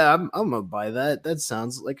like, yeah, I'm gonna buy that. That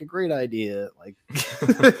sounds like a great idea. Like,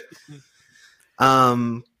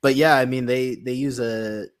 but yeah, I mean they use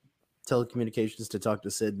a telecommunications to talk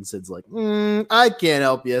to Sid, and Sid's like, I can't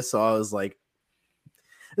help you. So I was like,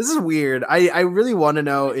 this is weird. I really want to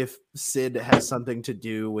know if Sid has something to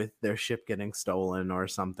do with their ship getting stolen or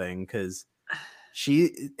something, because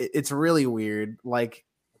it's really weird. Like,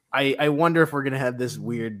 I wonder if we're gonna have this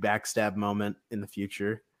weird backstab moment in the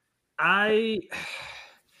future. I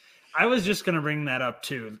was just gonna bring that up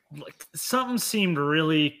too. Like, something seemed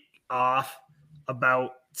really off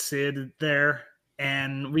about Sid there,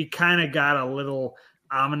 and we kind of got a little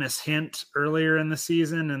ominous hint earlier in the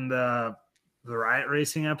season in the Riot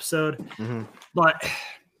Racing episode. Mm-hmm. But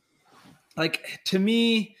like, to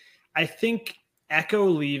me, I think Echo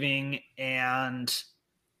leaving and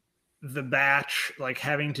the batch like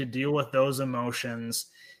having to deal with those emotions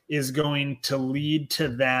is going to lead to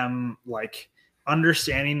them like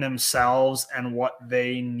understanding themselves and what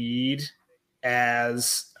they need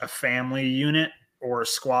as a family unit or a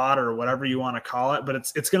squad or whatever you want to call it. But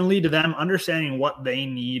it's going to lead to them understanding what they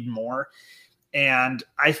need more. And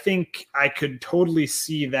I think I could totally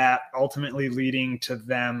see that ultimately leading to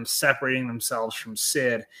them separating themselves from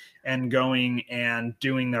Sid and going and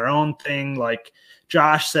doing their own thing. Like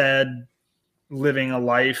Josh said, living a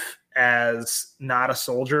life as not a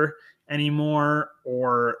soldier anymore,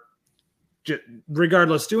 or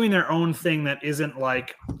regardless, doing their own thing that isn't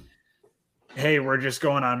like, hey, we're just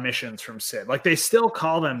going on missions from Sid. Like, they still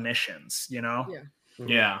call them missions, you know?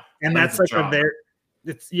 Yeah. And that's like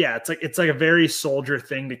it's like a very soldier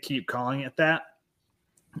thing to keep calling it that.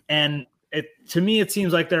 And to me, it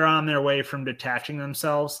seems like they're on their way from detaching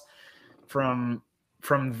themselves from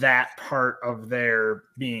that part of their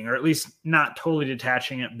being, or at least not totally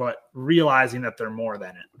detaching it, but realizing that they're more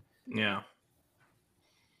than it. Yeah.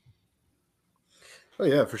 Oh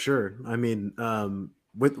yeah, for sure. I mean,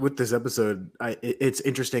 with this episode, it's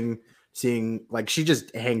interesting seeing like she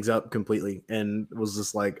just hangs up completely and was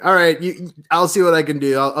just like, all right, I'll see what I can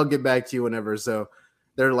do. I'll get back to you whenever. So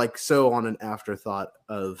they're like so on an afterthought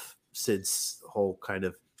of Sid's whole kind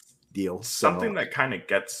of deal. Something that kind of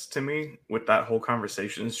gets to me with that whole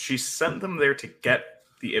conversation is she sent them there to get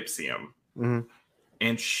the Ipsium. Mm-hmm.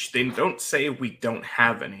 And they don't say we don't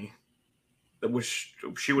have any, which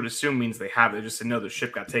she would assume means they have it. They just said, no, the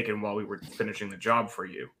ship got taken while we were finishing the job for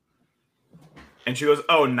you. And she goes,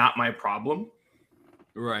 oh, not my problem.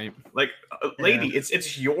 Right. Like, lady,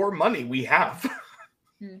 it's your money we have.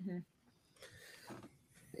 Mm-hmm.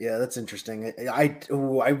 Yeah, that's interesting. I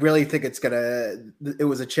really think it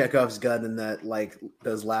was a Chekhov's gun in that, like,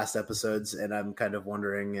 those last episodes, and I'm kind of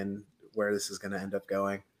wondering where this is gonna end up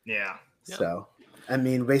going. Yeah. So, I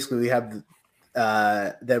mean, basically we have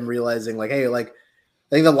them realizing like, hey, like,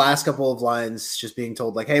 I think the last couple of lines just being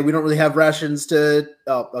told like, hey, we don't really have rations to.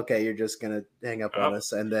 Oh, okay, you're just gonna hang up on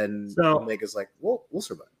us, and then Omega's like, well, we'll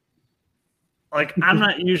survive. Like, I'm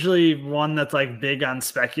not usually one that's like big on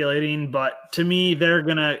speculating, but to me, they're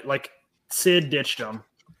gonna like Sid ditched them,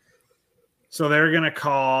 so they're gonna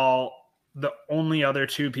call the only other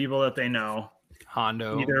two people that they know,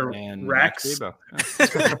 Hondo either and Rex,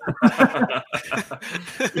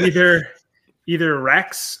 either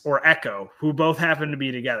Rex or Echo, who both happen to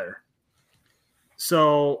be together.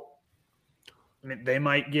 So I mean, they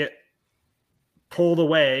might get pulled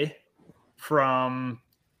away from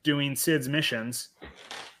doing Sid's missions,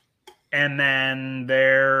 and then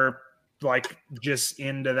they're like just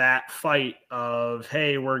into that fight of,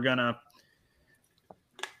 hey, we're gonna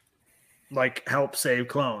like help save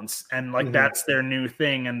clones, and like that's their new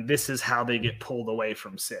thing, and this is how they get pulled away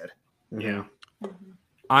from Sid. Yeah.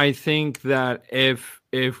 I think that if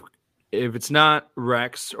it's not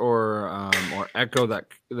Rex or Echo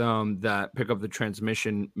that pick up the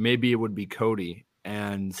transmission, maybe it would be Cody,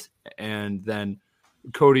 and then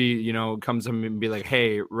Cody, comes in and be like,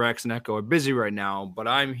 hey, Rex and Echo are busy right now, but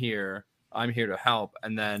I'm here to help.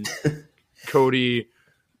 And then Cody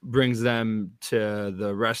brings them to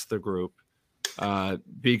the rest of the group,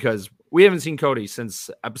 because we haven't seen Cody since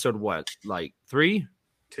episode 3?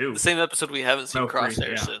 2. The same episode we haven't seen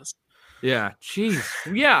Crosshair since. Yeah, jeez,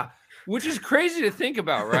 yeah, which is crazy to think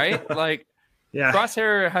about, right? Like, yeah,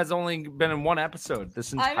 Crosshair has only been in one episode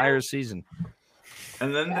this entire season.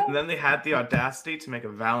 And then they had the audacity to make a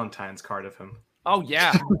Valentine's card of him. Oh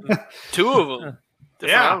yeah, 2 of them.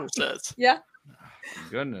 Yeah. Sets. Yeah.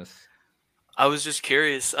 Goodness. I was just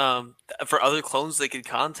curious. For other clones they could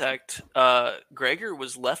contact, Gregor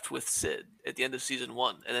was left with Sid at the end of season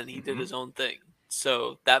 1, and then he did his own thing.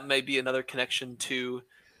 So that may be another connection to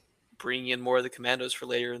bringing in more of the commandos for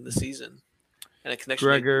later in the season, and a connection.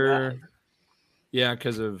 Gregor, yeah,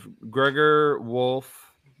 because of Gregor, Wolf.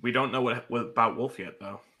 We don't know what about Wolf yet,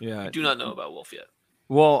 though. Yeah, we do not know about Wolf yet.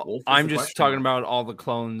 Well, I'm just talking about all the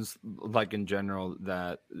clones, like in general,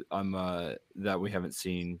 that that we haven't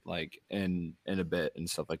seen like in a bit and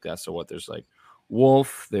stuff like that. So what? There's like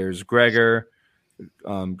Wolf, there's Gregor,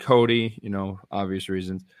 Cody, obvious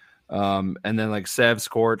reasons, and then like Sev,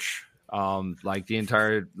 Scorch, like the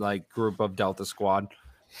entire like group of Delta Squad,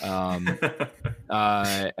 and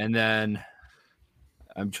then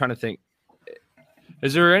I'm trying to think.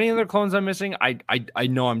 Is there any other clones I'm missing? I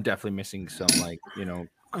know I'm definitely missing some, like, clones.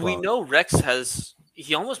 We know Rex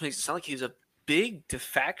he almost makes it sound like he's a big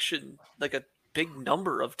defection, like a big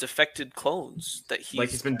number of defected clones that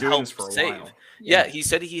he's been doing this for a while. Yeah, he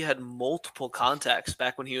said he had multiple contacts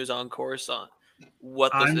back when he was on Coruscant.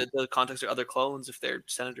 What the contacts are other clones, if they're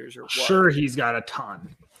senators or what? Sure, he's got a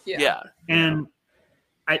ton. Yeah. And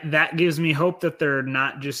that gives me hope that they're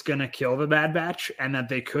not just going to kill the Bad Batch and that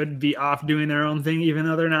they could be off doing their own thing, even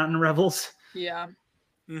though they're not in Rebels. Yeah.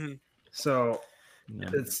 Mm-hmm. So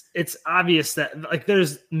it's obvious that like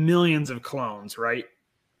there's millions of clones, right?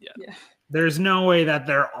 Yeah. There's no way that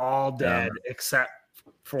they're all dead except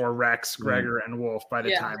for Rex, Gregor, and Wolf by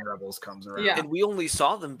the time Rebels comes around. Yeah. And we only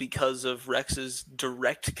saw them because of Rex's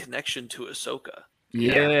direct connection to Ahsoka.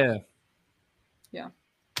 Yeah.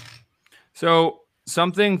 So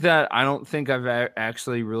something that I don't think I've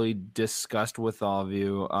actually really discussed with all of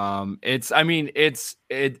you. It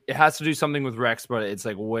has to do something with Rex, but it's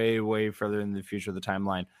like way, way further in the future of the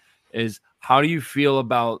timeline. Is how do you feel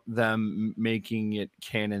about them making it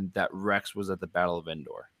canon that Rex was at the Battle of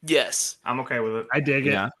Endor? Yes, I'm okay with it. I dig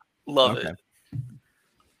it. Love it.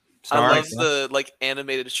 I love the like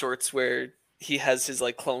animated shorts where he has his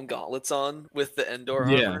like clone gauntlets on with the Endor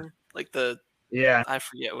armor, like I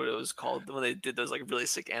forget what it was called when they did those like really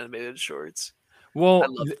sick animated shorts. Well, I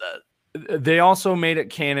love that. They also made it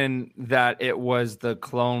canon that it was the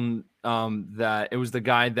clone, that it was the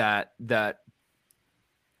guy that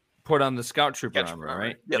put on the Scout Trooper armor,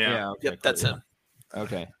 right? Yep. Yeah. Okay, yep. That's him.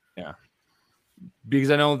 Okay. Yeah.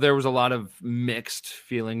 Because I know there was a lot of mixed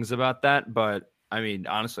feelings about that, but I mean,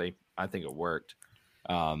 honestly, I think it worked.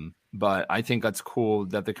 But I think that's cool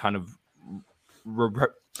that they kind of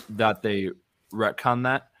that they retcon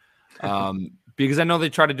that, because I know they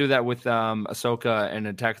try to do that with Ahsoka and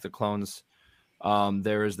Attack of the Clones.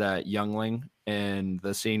 There is that youngling in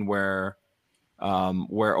the scene where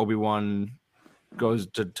Obi-Wan goes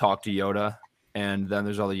to talk to Yoda, and then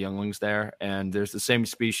there's all the younglings there, and there's the same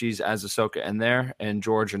species as Ahsoka in there, and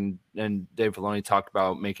George and Dave Filoni talked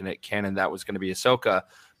about making it canon that was going to be Ahsoka,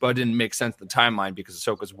 but it didn't make sense in the timeline because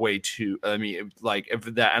Ahsoka's way too, I mean, like if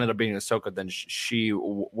that ended up being Ahsoka, then she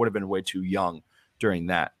would have been way too young during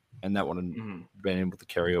that, and that wouldn't been able to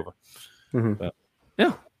carry over. But,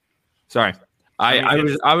 yeah. Sorry.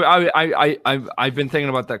 I've been thinking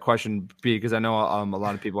about that question because I know a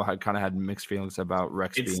lot of people had mixed feelings about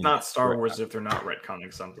Rex. It's not Star Wars if they're not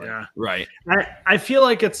retconning something. Yeah, right. I feel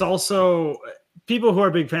like it's also people who are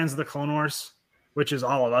big fans of the Clone Wars, which is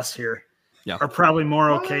all of us here, are probably more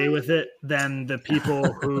okay with it than the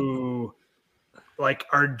people who like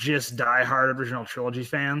are just diehard original trilogy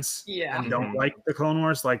fans and don't like the Clone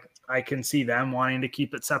Wars. Like I can see them wanting to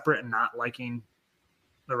keep it separate and not liking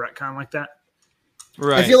the retcon like that.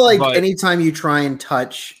 Right. I feel like anytime you try and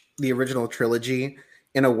touch the original trilogy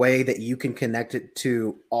in a way that you can connect it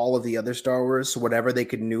to all of the other Star Wars, so whatever they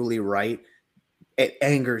could newly write, it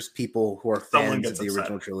angers people who are fans of the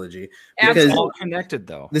original trilogy. Because it's all connected,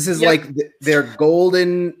 though. This is like their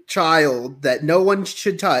golden child that no one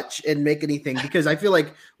should touch and make anything. Because I feel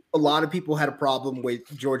like a lot of people had a problem with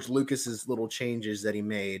George Lucas's little changes that he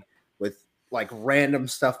made with like random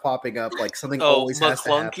stuff popping up, like something always has to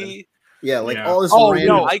happen. Yeah, like all this.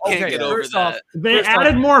 No, I can't get over that. They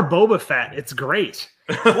added more Boba Fett. It's great.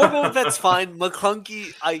 More Boba Fett's fine.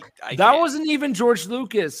 McClunky, that wasn't even George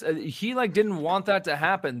Lucas. He like didn't want that to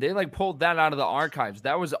happen. They like pulled that out of the archives.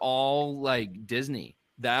 That was all like Disney.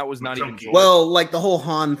 That was not even George. Well, like the whole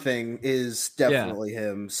Han thing is definitely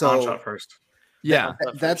him. So Han shot first. Yeah,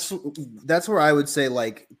 that's where I would say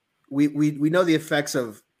like we know the effects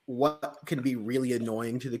of what can be really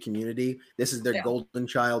annoying to the community. This is their golden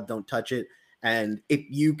child. Don't touch it. And if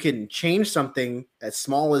you can change something as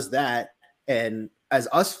small as that, and as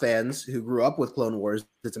us fans who grew up with Clone Wars,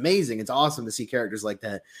 it's amazing. It's awesome to see characters like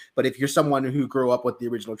that. But if you're someone who grew up with the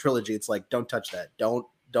original trilogy, it's like, don't touch that.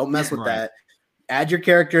 Don't mess with that. Add your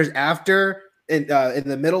characters after in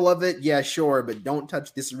the middle of it. Yeah, sure. But don't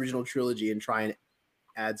touch this original trilogy and try and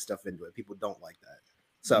add stuff into it. People don't like that.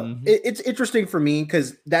 So it's interesting for me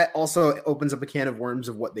because that also opens up a can of worms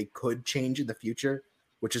of what they could change in the future,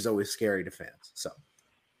 which is always scary to fans. So,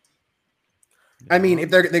 I mean,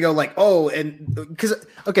 if they go like, oh, and because,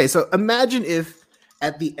 okay, so imagine if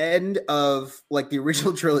at the end of like the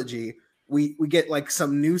original trilogy, we get like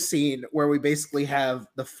some new scene where we basically have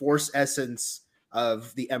the Force essence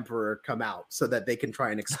of the Emperor come out so that they can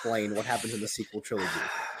try and explain what happens in the sequel trilogy.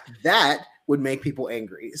 That would make people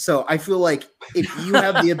angry. So I feel like if you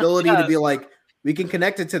have the ability to be like, we can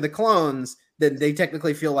connect it to the clones, then they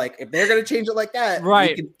technically feel like if they're going to change it like that,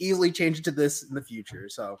 we can easily change it to this in the future.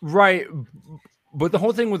 So right. But the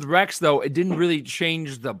whole thing with Rex, though, it didn't really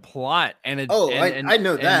change the plot. And it, I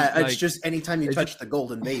know that. It's just anytime you touch the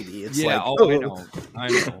golden baby, it's like, I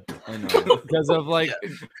know. Because of like,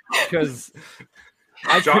 because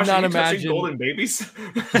I could not imagine golden babies.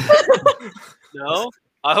 No,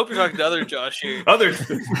 I hope you're talking to other Josh here.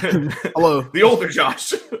 Hello, the older Josh,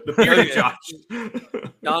 the bearded Josh,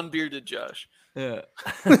 non-bearded Josh. Yeah.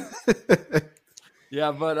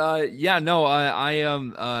 Yeah, but I don't know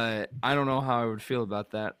how I would feel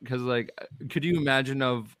about that because like, could you imagine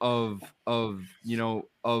of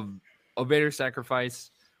Vader's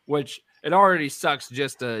sacrifice, which it already sucks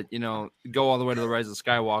just to go all the way to the Rise of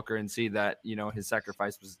Skywalker and see that his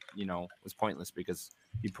sacrifice was pointless because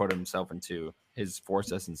he put himself into his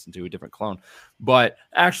Force essence into a different clone, but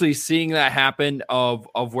actually seeing that happen of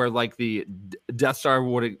where like the Death Star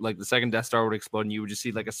would like the second Death Star would explode and you would just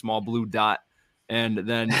see like a small blue dot. And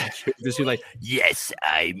then just be like, yes,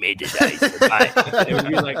 I made it. I survived. It would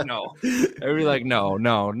be like, no. It would be like, no.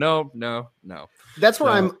 That's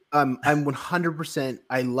where I'm 100%.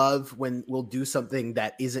 I love when we'll do something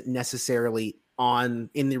that isn't necessarily in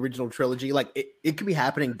the original trilogy. Like it could be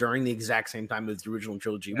happening during the exact same time as the original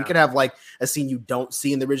trilogy. We could have like a scene you don't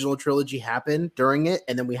see in the original trilogy happen during it.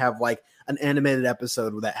 And then we have like an animated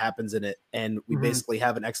episode that happens in it. And we basically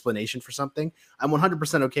have an explanation for something. I'm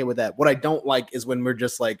 100% okay with that. What I don't like is when we're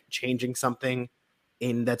just like changing something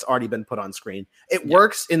that's already been put on screen. It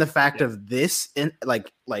works in the fact of this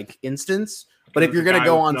instance. But if you're going to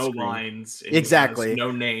go on screen, lines, exactly, no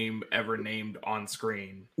name ever named on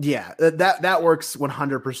screen. Yeah, that works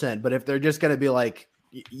 100%. But if they're just going to be like,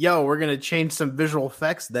 yo, we're going to change some visual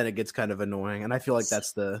effects, then it gets kind of annoying. And I feel like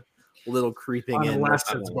that's the little creeping in. Unless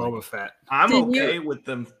it's Boba Fett. I'm okay with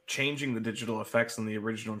them changing the digital effects in the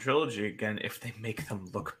original trilogy again if they make them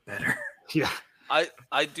look better. Yeah.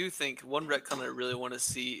 I do think one retcon I really want to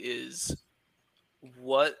see is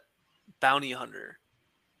what bounty hunter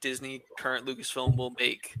Disney current Lucasfilm will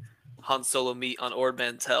make Han Solo meet on Ord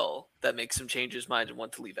Mantell that makes him change his mind and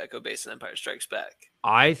want to leave Echo Base and Empire Strikes Back.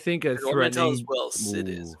 I think a Ord Mantell is well Sid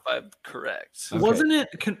is, if I'm correct. Okay. Wasn't it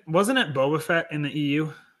Boba Fett in the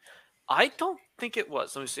EU? I don't think it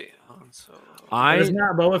was. Let me see. If it's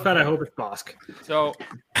not Boba Fett, I hope it's Bosk. So,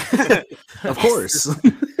 of course.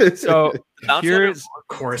 So here's, of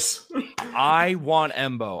course. I want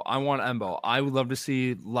Embo. I would love to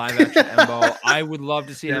see live action Embo. I would love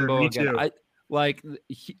to see Embo again. Too.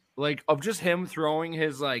 Like of just him throwing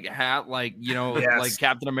his like hat, like like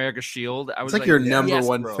Captain America's shield. I was like your number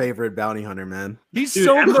one favorite bounty hunter, man. He's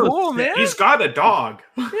so cool, man. He's got a dog.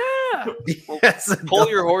 Yeah. Pull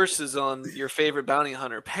your horses on your favorite bounty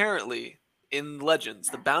hunter. Apparently, in Legends,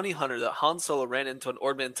 the bounty hunter that Han Solo ran into on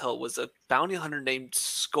Ord Mantell was a bounty hunter named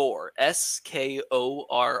Skorr,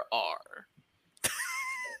 Skorr.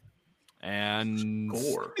 And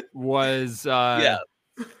Skorr was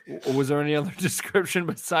was there any other description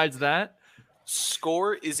besides that?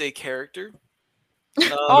 Skorr is a character.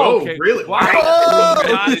 Okay. Really? Wow. I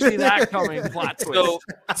did not see that coming. Plot twist. So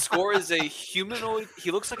Skorr is a humanoid.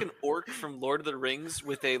 He looks like an orc from Lord of the Rings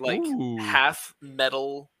with a half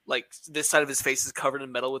metal, like this side of his face is covered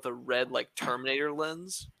in metal with a red like Terminator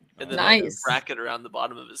lens, and then a bracket around the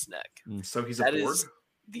bottom of his neck. So he's a Borg? Is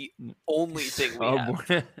the only thing we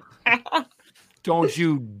have. Don't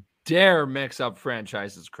you dare mix up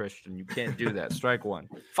franchises, Christian. You can't do that. Strike one.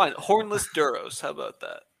 Fine. Hornless Duros. How about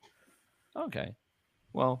that? Okay.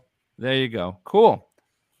 Well, there you go. Cool.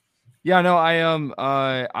 Yeah, no,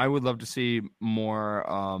 I would love to see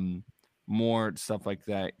more stuff like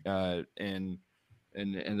that in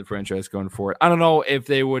the franchise going forward. I don't know if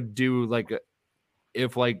they would do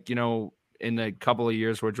in a couple of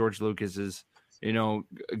years where George Lucas is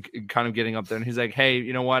kind of getting up there and he's like, hey,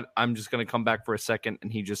 you know what? I'm just going to come back for a second.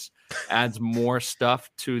 And he just adds more stuff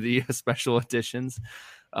to the special editions.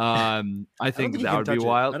 I think that would be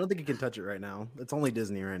wild. I don't think you can touch it right now. It's only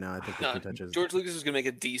Disney right now. I think you can touch it. George Lucas is going to make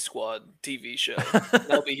a D Squad TV show.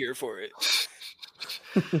 I'll be here for it.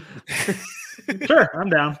 Sure. I'm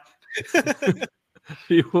down.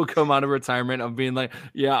 He will come out of retirement of being like,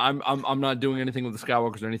 yeah, I'm not doing anything with the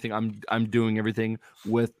Skywalkers or anything. I'm doing everything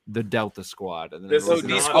with the Delta Squad. And then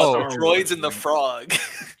D Squad, droids and the frog.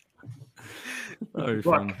 That'd be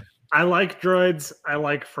fun. I like droids. I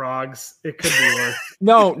like frogs. It could be worse.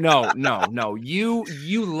 No. You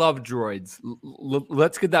love droids.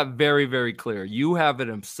 Let's get that very, very clear. You have an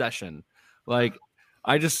obsession. Like,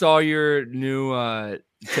 I just saw your new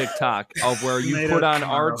TikTok of where you put on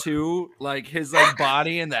R2, like his like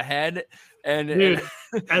body and the head. And dude,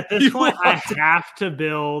 at this point, I have to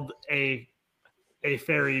build a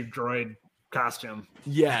fairy droid costume.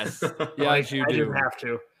 Yes, yes, you do. I just have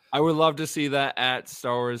to. I would love to see that at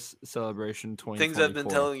Star Wars Celebration 2024. Things I've been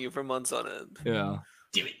telling you for months on end. Yeah.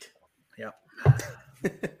 Do it. Yep.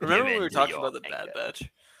 Remember when we were talking about the Bad Batch?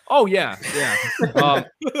 Oh yeah.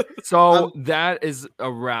 So that is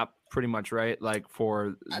a wrap, pretty much, right? Like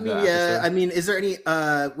for I mean, is there any?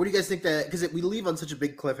 What do you guys think that? Because we leave on such a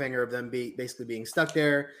big cliffhanger of them basically being stuck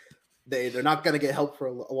there. They're not going to get help for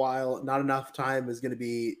a while. Not enough time is going to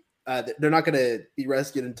be. They're not going to be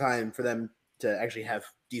rescued in time for them to actually have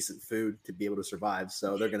decent food to be able to survive.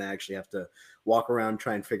 So they're going to actually have to walk around,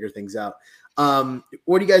 try and figure things out.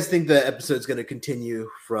 What do you guys think the episode's going to continue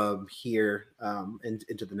from here and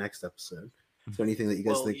into the next episode? Is there anything that you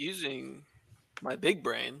guys think? Using my big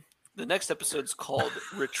brain, the next episode's called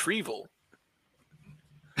Retrieval.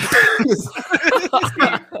 Josh,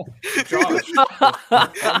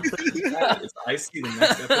 I see the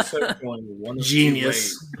next episode going one of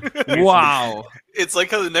Genius. Wow. It's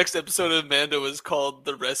like how the next episode of Mando was called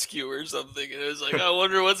The Rescue or something, and it was like, I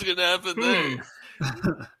wonder what's gonna happen there.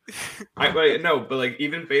 But like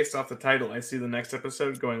even based off the title, I see the next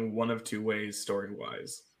episode going one of two ways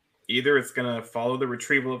story-wise. Either it's gonna follow the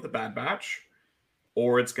retrieval of the Bad Batch,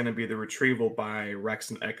 or it's gonna be the retrieval by Rex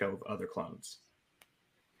and Echo of other clones.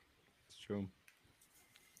 It's true.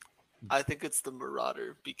 I think it's the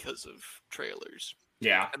Marauder because of trailers.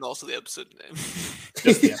 Yeah. And also the episode name.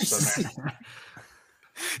 Just the episode name.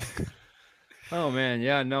 Oh man,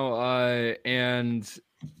 yeah, no, and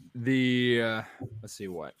the let's see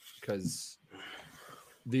what, because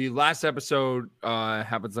the last episode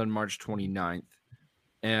happens on March 29th,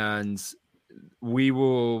 and we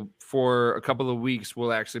will, for a couple of weeks,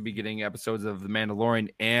 we'll actually be getting episodes of The Mandalorian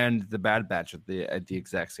and The Bad Batch at the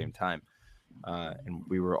exact same time. And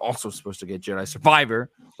we were also supposed to get Jedi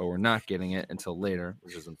Survivor, but we're not getting it until later,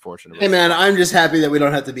 which is unfortunate. Hey man, I'm just happy that we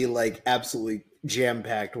don't have to be like absolutely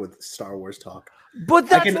jam-packed with Star Wars talk. But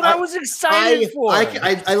that's what I was excited for.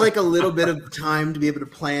 I like a little bit of time to be able to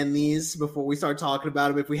plan these before we start talking about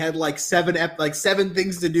them. If we had like seven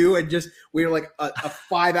things to do and just we were like a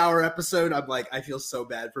 5-hour episode, I'm like, I feel so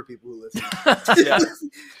bad for people who listen. Yeah.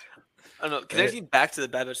 I don't know. Connecting back to the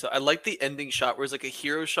Bad Batch, I like the ending shot where it's like a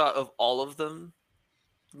hero shot of all of them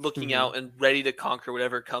looking out and ready to conquer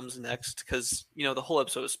whatever comes next. Because, you know, the whole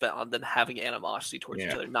episode was spent on them having animosity towards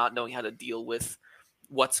each other, not knowing how to deal with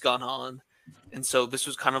what's gone on. And so this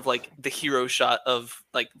was kind of like the hero shot of,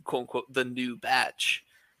 like, quote unquote, the new batch,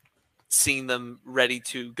 seeing them ready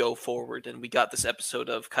to go forward. And we got this episode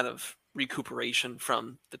of kind of recuperation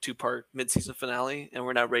from the 2-part mid-season finale, and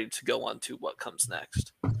we're now ready to go on to what comes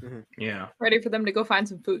next. Yeah, ready for them to go find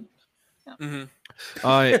some food.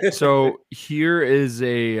 So here is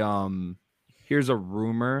here's a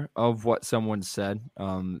rumor of what someone said.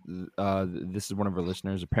 This is one of our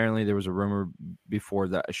listeners. Apparently there was a rumor before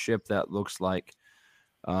that a ship that looks like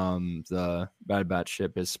the Bad Batch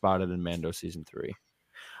ship is spotted in Mando season 3.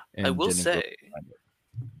 I will say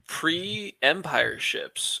pre-Empire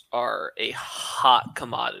ships are a hot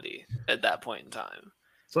commodity at that point in time.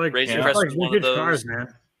 It's like Razor Crest was one of those. Cars,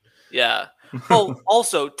 man. Yeah. Oh,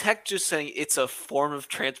 also, Tech just saying it's a form of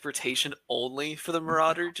transportation only for the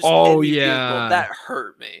Marauder. Just that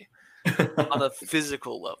hurt me on a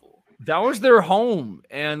physical level. That was their home,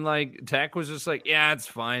 and like Tech was just like, yeah, it's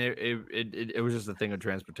fine. It was just a thing of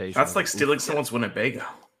transportation. That's like stealing someone's Winnebago.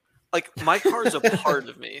 Like, my car's a part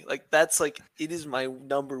of me. Like, that's like, it is my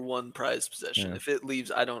number one prized possession. Yeah. If it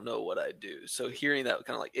leaves, I don't know what I'd do. So hearing that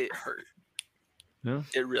kind of like, it hurt. Yeah.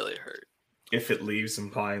 It really hurt. If it leaves,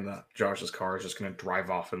 implying that Josh's car is just going to drive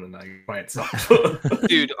off in the night by itself.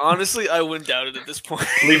 Dude, honestly, I wouldn't doubt it at this point.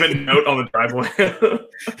 Leave a note on the driveway.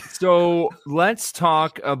 So let's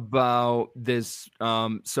talk about this.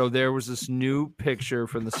 So there was this new picture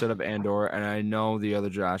from the set of Andor, and I know the other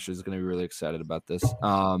Josh is going to be really excited about this.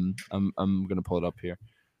 I'm going to pull it up here.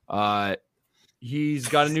 He's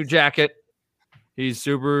got a new jacket. He's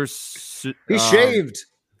super. He's shaved.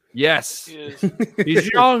 Yes,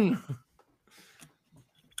 he's young.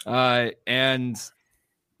 And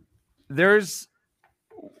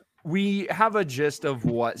we have a gist of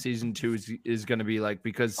what season 2 is going to be like,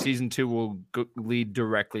 because season 2 will lead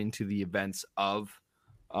directly into the events of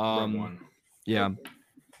Rogue One. Yeah.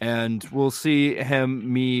 and we'll see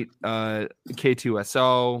him meet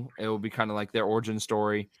K2SO. It will be kind of like their origin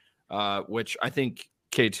story, which I think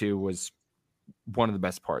K2 was one of the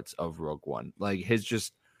best parts of Rogue One. Like his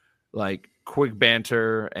just like quick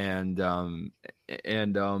banter and the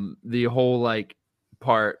whole like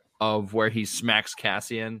part of where he smacks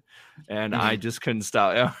Cassian, and I just couldn't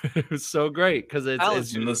stop. It was so great because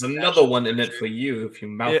it's and there's another one in it for you if you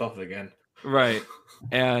mouth off again. Right.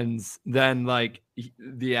 And then like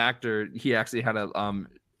the actor, he actually had a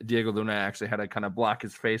Diego Luna actually had to kind of block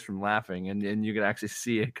his face from laughing, and you could actually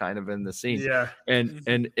see it kind of in the scene. Yeah. And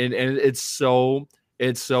it's so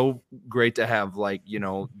great to have like, you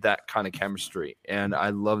know, that kind of chemistry. And I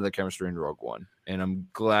love the chemistry in Rogue One. And I'm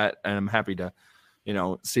glad and I'm happy to, you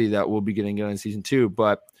know, see that we'll be getting it in season 2.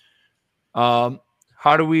 But how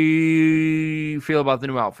do we feel about the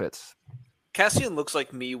new outfits? Cassian looks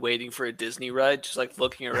like me waiting for a Disney ride, just like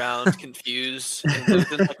looking around, confused. And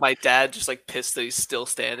then, like my dad, just like pissed that he's still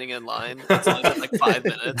standing in line. It's only been like 5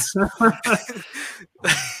 minutes.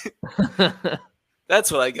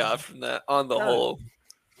 That's what I got from that. On the whole,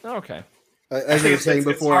 okay. As you were saying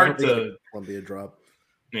before, it's hard to Columbia drop.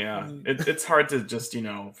 Yeah, it's hard to just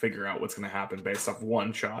figure out what's going to happen based off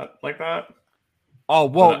one shot like that. Oh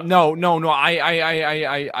well, no.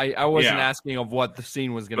 I wasn't asking of what the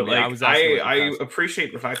scene was going to be. Like, I was asking. I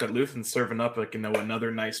appreciate the fact that Luthen's serving up like another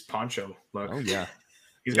nice poncho look. Oh yeah,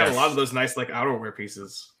 he's got a lot of those nice like outerwear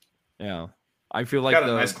pieces. Yeah, I feel like got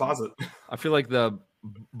a nice closet. I feel like the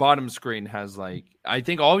bottom screen has like. I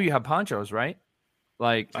think all of you have ponchos, right?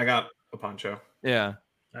 Like I got a poncho. Yeah,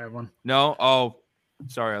 I have one. No, oh,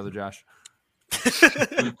 sorry, other Josh.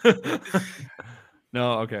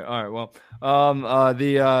 No, okay, all right. Well,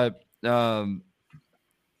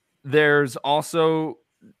 there's also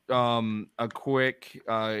a quick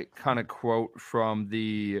kind of quote from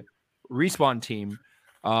the Respawn team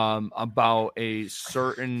about a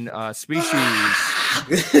certain species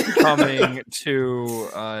coming to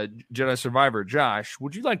Jedi Survivor. Josh,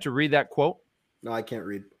 would you like to read that quote? No, I can't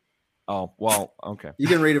read. Oh, well, okay. You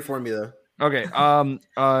can read it for me though. Okay.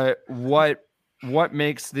 What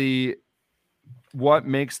makes the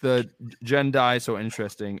Jedi so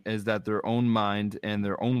interesting is that their own mind and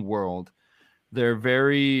their own world, they're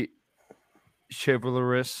very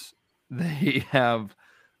chivalrous. They have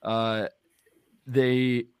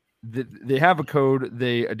they have a code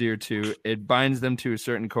they adhere to. It binds them to a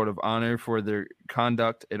certain code of honor for their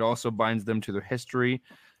conduct. It also binds them to their history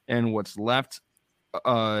and what's left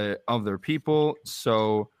of their people.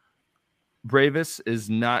 So Bravis is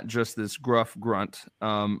not just this gruff grunt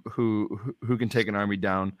who can take an army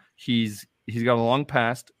down. He's got a long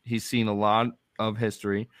past. He's seen a lot of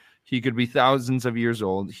history. He could be thousands of years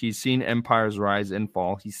old. He's seen empires rise and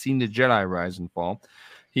fall. He's seen the Jedi rise and fall.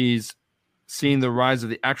 He's seen the rise of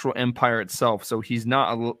the actual empire itself. So he's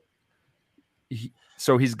got a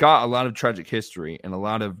lot of tragic history and a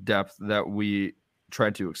lot of depth that we try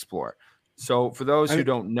to explore. So for those who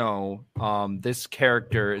don't know, this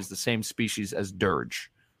character is the same species as Dirge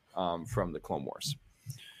from the Clone Wars.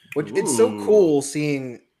 Which it's so cool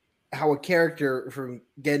seeing how a character from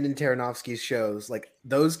Gendin Tartakovsky's shows, like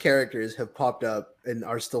those characters have popped up and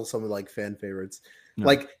are still some of like fan favorites. No.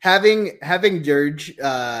 Like having Dirge,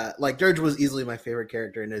 like Dirge was easily my favorite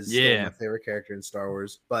character and is still my favorite character in Star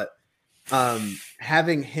Wars. But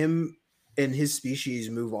having him and his species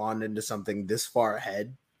move on into something this far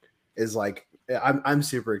ahead is like I'm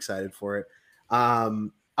super excited for it. I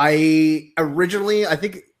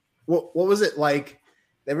think what was it like?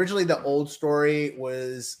 Originally, the old story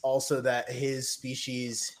was also that his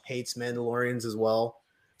species hates Mandalorians as well.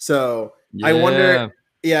 So I wonder.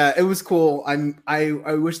 Yeah, it was cool. I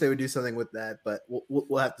wish they would do something with that, but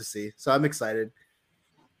we'll have to see. So I'm excited.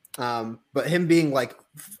 But him being like,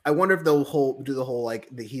 I wonder if they'll do the whole like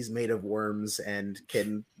that he's made of worms and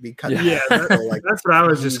can be cut. Yeah, that's what I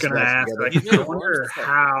was just gonna ask. Like, I wonder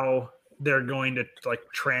how they're going to like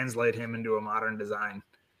translate him into a modern design.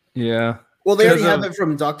 Yeah. Well, they already have it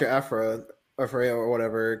from Dr. Afra or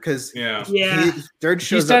whatever. Because Dirge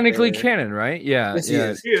shows he's technically canon, right? Yeah,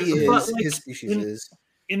 yes, he is. Like, his species is.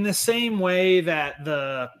 In the same way that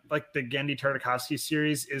the Genndy Tartakovsky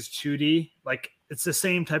series is 2D, like it's the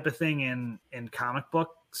same type of thing in comic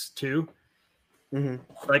books too. Mm-hmm.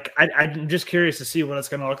 Like I'm just curious to see what it's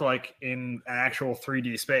going to look like in an actual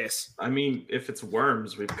 3D space. I mean, if it's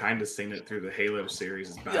worms, we've kind of seen it through the Halo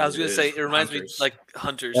series. I was going to say it reminds me like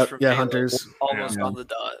Hunters from Halo, Hunters, almost on the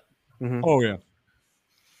dot. Mm-hmm. Oh yeah.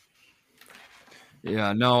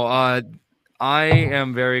 Yeah. No. I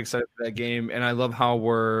am very excited for that game, and I love how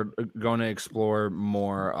we're going to explore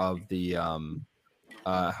more of the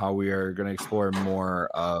how we are going to explore more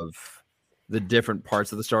of the different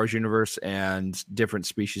parts of the Star Wars universe and different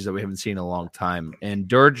species that we haven't seen in a long time. And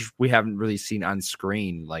Dirge, we haven't really seen on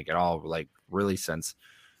screen like at all, like really since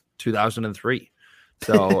 2003.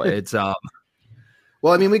 So it's well,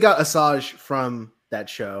 I mean, we got Asajj from that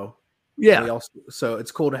show. Yeah. So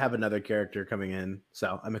it's cool to have another character coming in.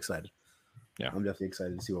 So I'm excited. Yeah, I'm definitely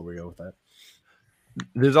excited to see where we go with that.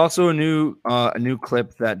 There's also a new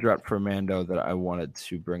clip that dropped for Mando that I wanted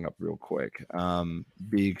to bring up real quick,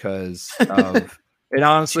 because of it.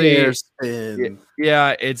 Honestly, it's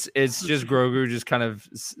just Grogu just kind of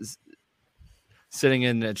sitting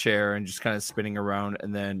in a chair and just kind of spinning around,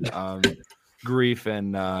 and then Greef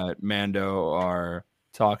and Mando are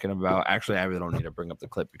talking about. Actually, I really don't need to bring up the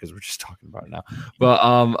clip because we're just talking about it now.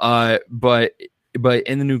 But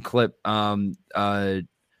in the new clip,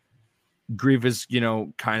 Greef is,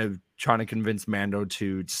 kind of trying to convince Mando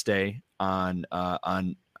to stay on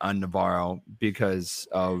Navarro because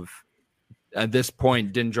of, at this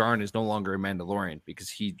point, Din Djarin is no longer a Mandalorian because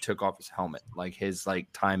he took off his helmet. Like his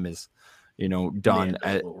time is, done.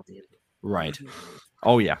 Right.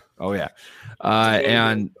 Oh yeah.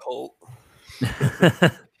 And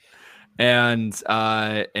and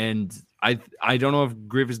I don't know if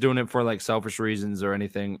Greef is doing it for like selfish reasons or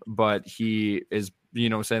anything, but he is,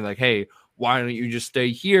 saying like, hey, why don't you just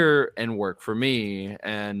stay here and work for me?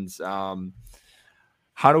 And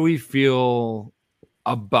how do we feel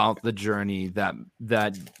about the journey that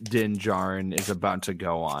Din Djarin is about to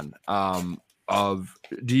go on?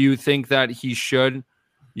 Do you think that he should,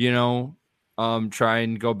 try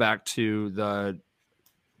and go back to the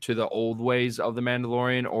old ways of the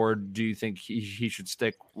Mandalorian, or do you think he should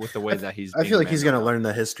stick with the way that he's? I feel like he's going to learn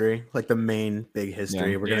the history, like the main big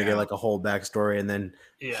history. Yeah. We're going to get like a whole backstory, and then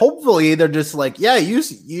hopefully they're just like, yeah,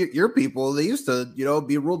 your people, they used to,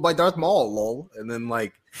 be ruled by Darth Maul, lol, and then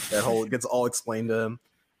like that whole gets all explained to him.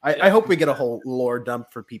 I hope we get a whole lore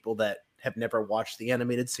dump for people that have never watched the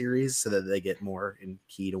animated series, so that they get more in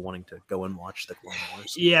key to wanting to go and watch the Clone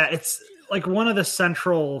Wars. Yeah, it's like one of the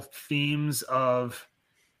central themes of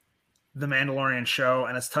the Mandalorian show,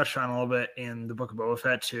 and it's touched on a little bit in the Book of Boba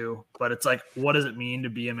Fett too, but it's like, what does it mean to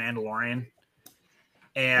be a Mandalorian?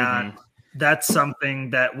 And that's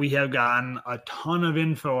something that we have gotten a ton of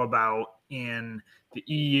info about in the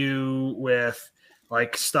EU with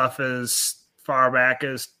like stuff as far back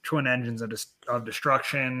as Twin Engines of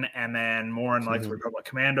Destruction, and then more in like the Republic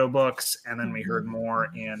Commando books, and then we heard more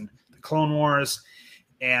in the Clone Wars,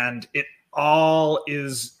 and it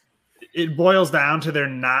boils down to there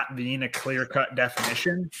not being a clear-cut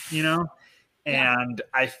definition, and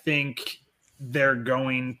I think they're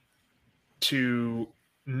going to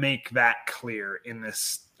make that clear in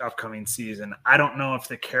this upcoming season. I don't know if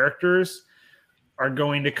the characters are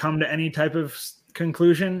going to come to any type of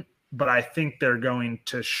conclusion, but I think they're going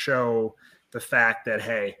to show the fact that,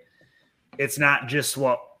 hey, it's not just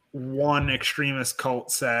what one extremist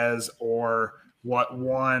cult says or what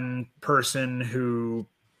one person who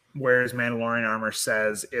wears Mandalorian armor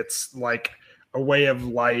says. It's like a way of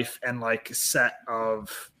life and like a set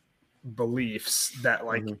of beliefs that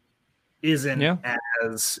like isn't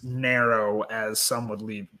as narrow as some would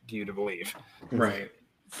lead you to believe. Right.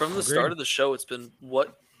 From the start of the show, it's been,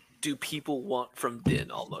 what do people want from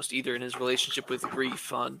Din, almost, either in his relationship with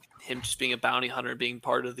Greef on him just being a bounty hunter, being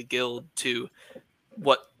part of the guild, to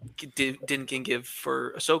what Din can give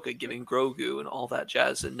for Ahsoka, giving Grogu and all that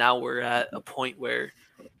jazz. And now we're at a point where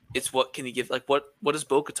it's, what can he give? Like, what does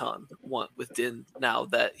Bo-Katan want with Din now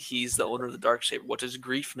that he's the owner of the Darksaber? What does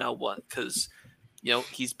Greef now want? Because,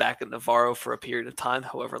 he's back at Navarro for a period of time,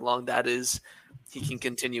 however long that is. He can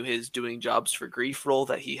continue his doing jobs for Greef role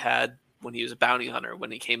that he had when he was a bounty hunter,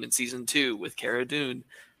 when he came in season 2 with Cara Dune,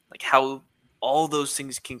 like how all those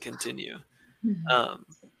things can continue. I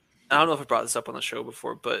don't know if I brought this up on the show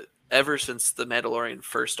before, but ever since The Mandalorian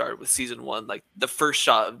first started with season 1, like the first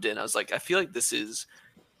shot of Din, I was like, I feel like this is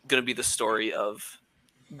going to be the story of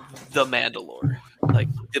the Mandalore, like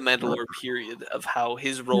the Mandalore period, of how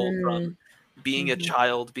his role from being a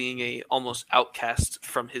child, being a almost outcast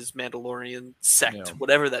from his Mandalorian sect,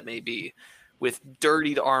 whatever that may be, with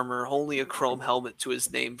dirtied armor, only a chrome helmet to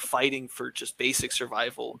his name, fighting for just basic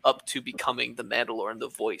survival, up to becoming the Mandalorian, the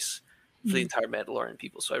voice for the entire Mandalorian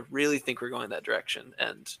people. So I really think we're going that direction,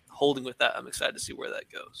 and holding with that, I'm excited to see where that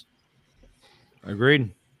goes.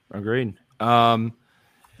 Agreed.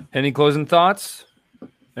 Any closing thoughts?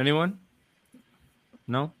 Anyone?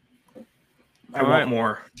 No? I want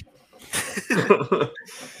more.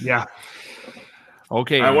 Yeah.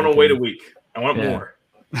 Okay. I want to wait a week. I want more.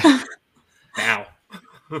 Now.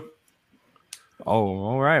 Oh,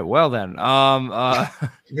 all right. Well then,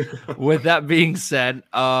 with that being said,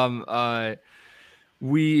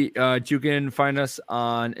 you can find us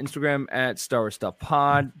on Instagram at Star Wars Stuff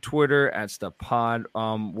Pod, Twitter at Stuff Pod.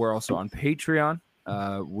 We're also on Patreon.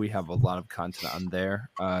 We have a lot of content on there.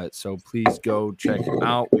 So please go check it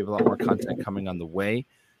out. We have a lot more content coming on the way.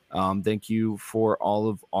 Thank you for all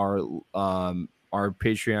of our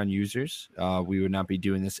Patreon users. We would not be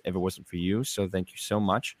doing this if it wasn't for you. So thank you so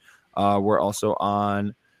much. We're also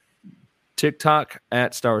on TikTok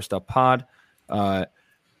at Star Wars Stuff Pod.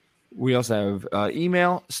 We also have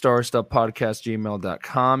email,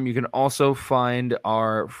 starstuffpodcast@gmail.com. You can also find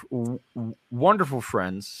our wonderful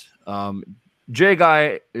friends, Jake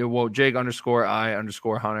 _I_Hunter,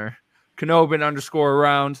 Kenobin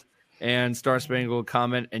 _around, and Star Spangled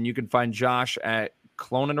Comment. And you can find Josh at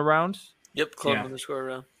Cloning Around. Yep,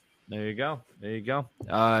 _around. There you go.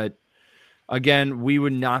 Again, we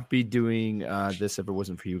would not be doing this if it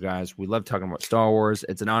wasn't for you guys. We love talking about Star Wars.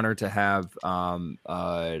 It's an honor to have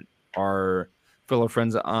our fellow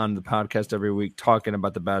friends on the podcast every week talking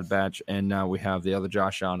about the Bad Batch, and now we have the other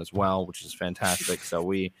Josh on as well, which is fantastic. So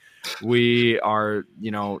we are,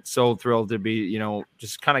 so thrilled to be,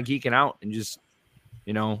 just kind of geeking out and just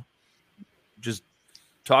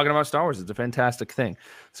talking about Star Wars. It's a fantastic thing.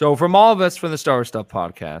 So from all of us from the Star Wars Stuff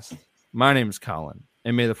Podcast, my name is Colin,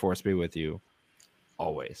 and may the Force be with you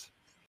always.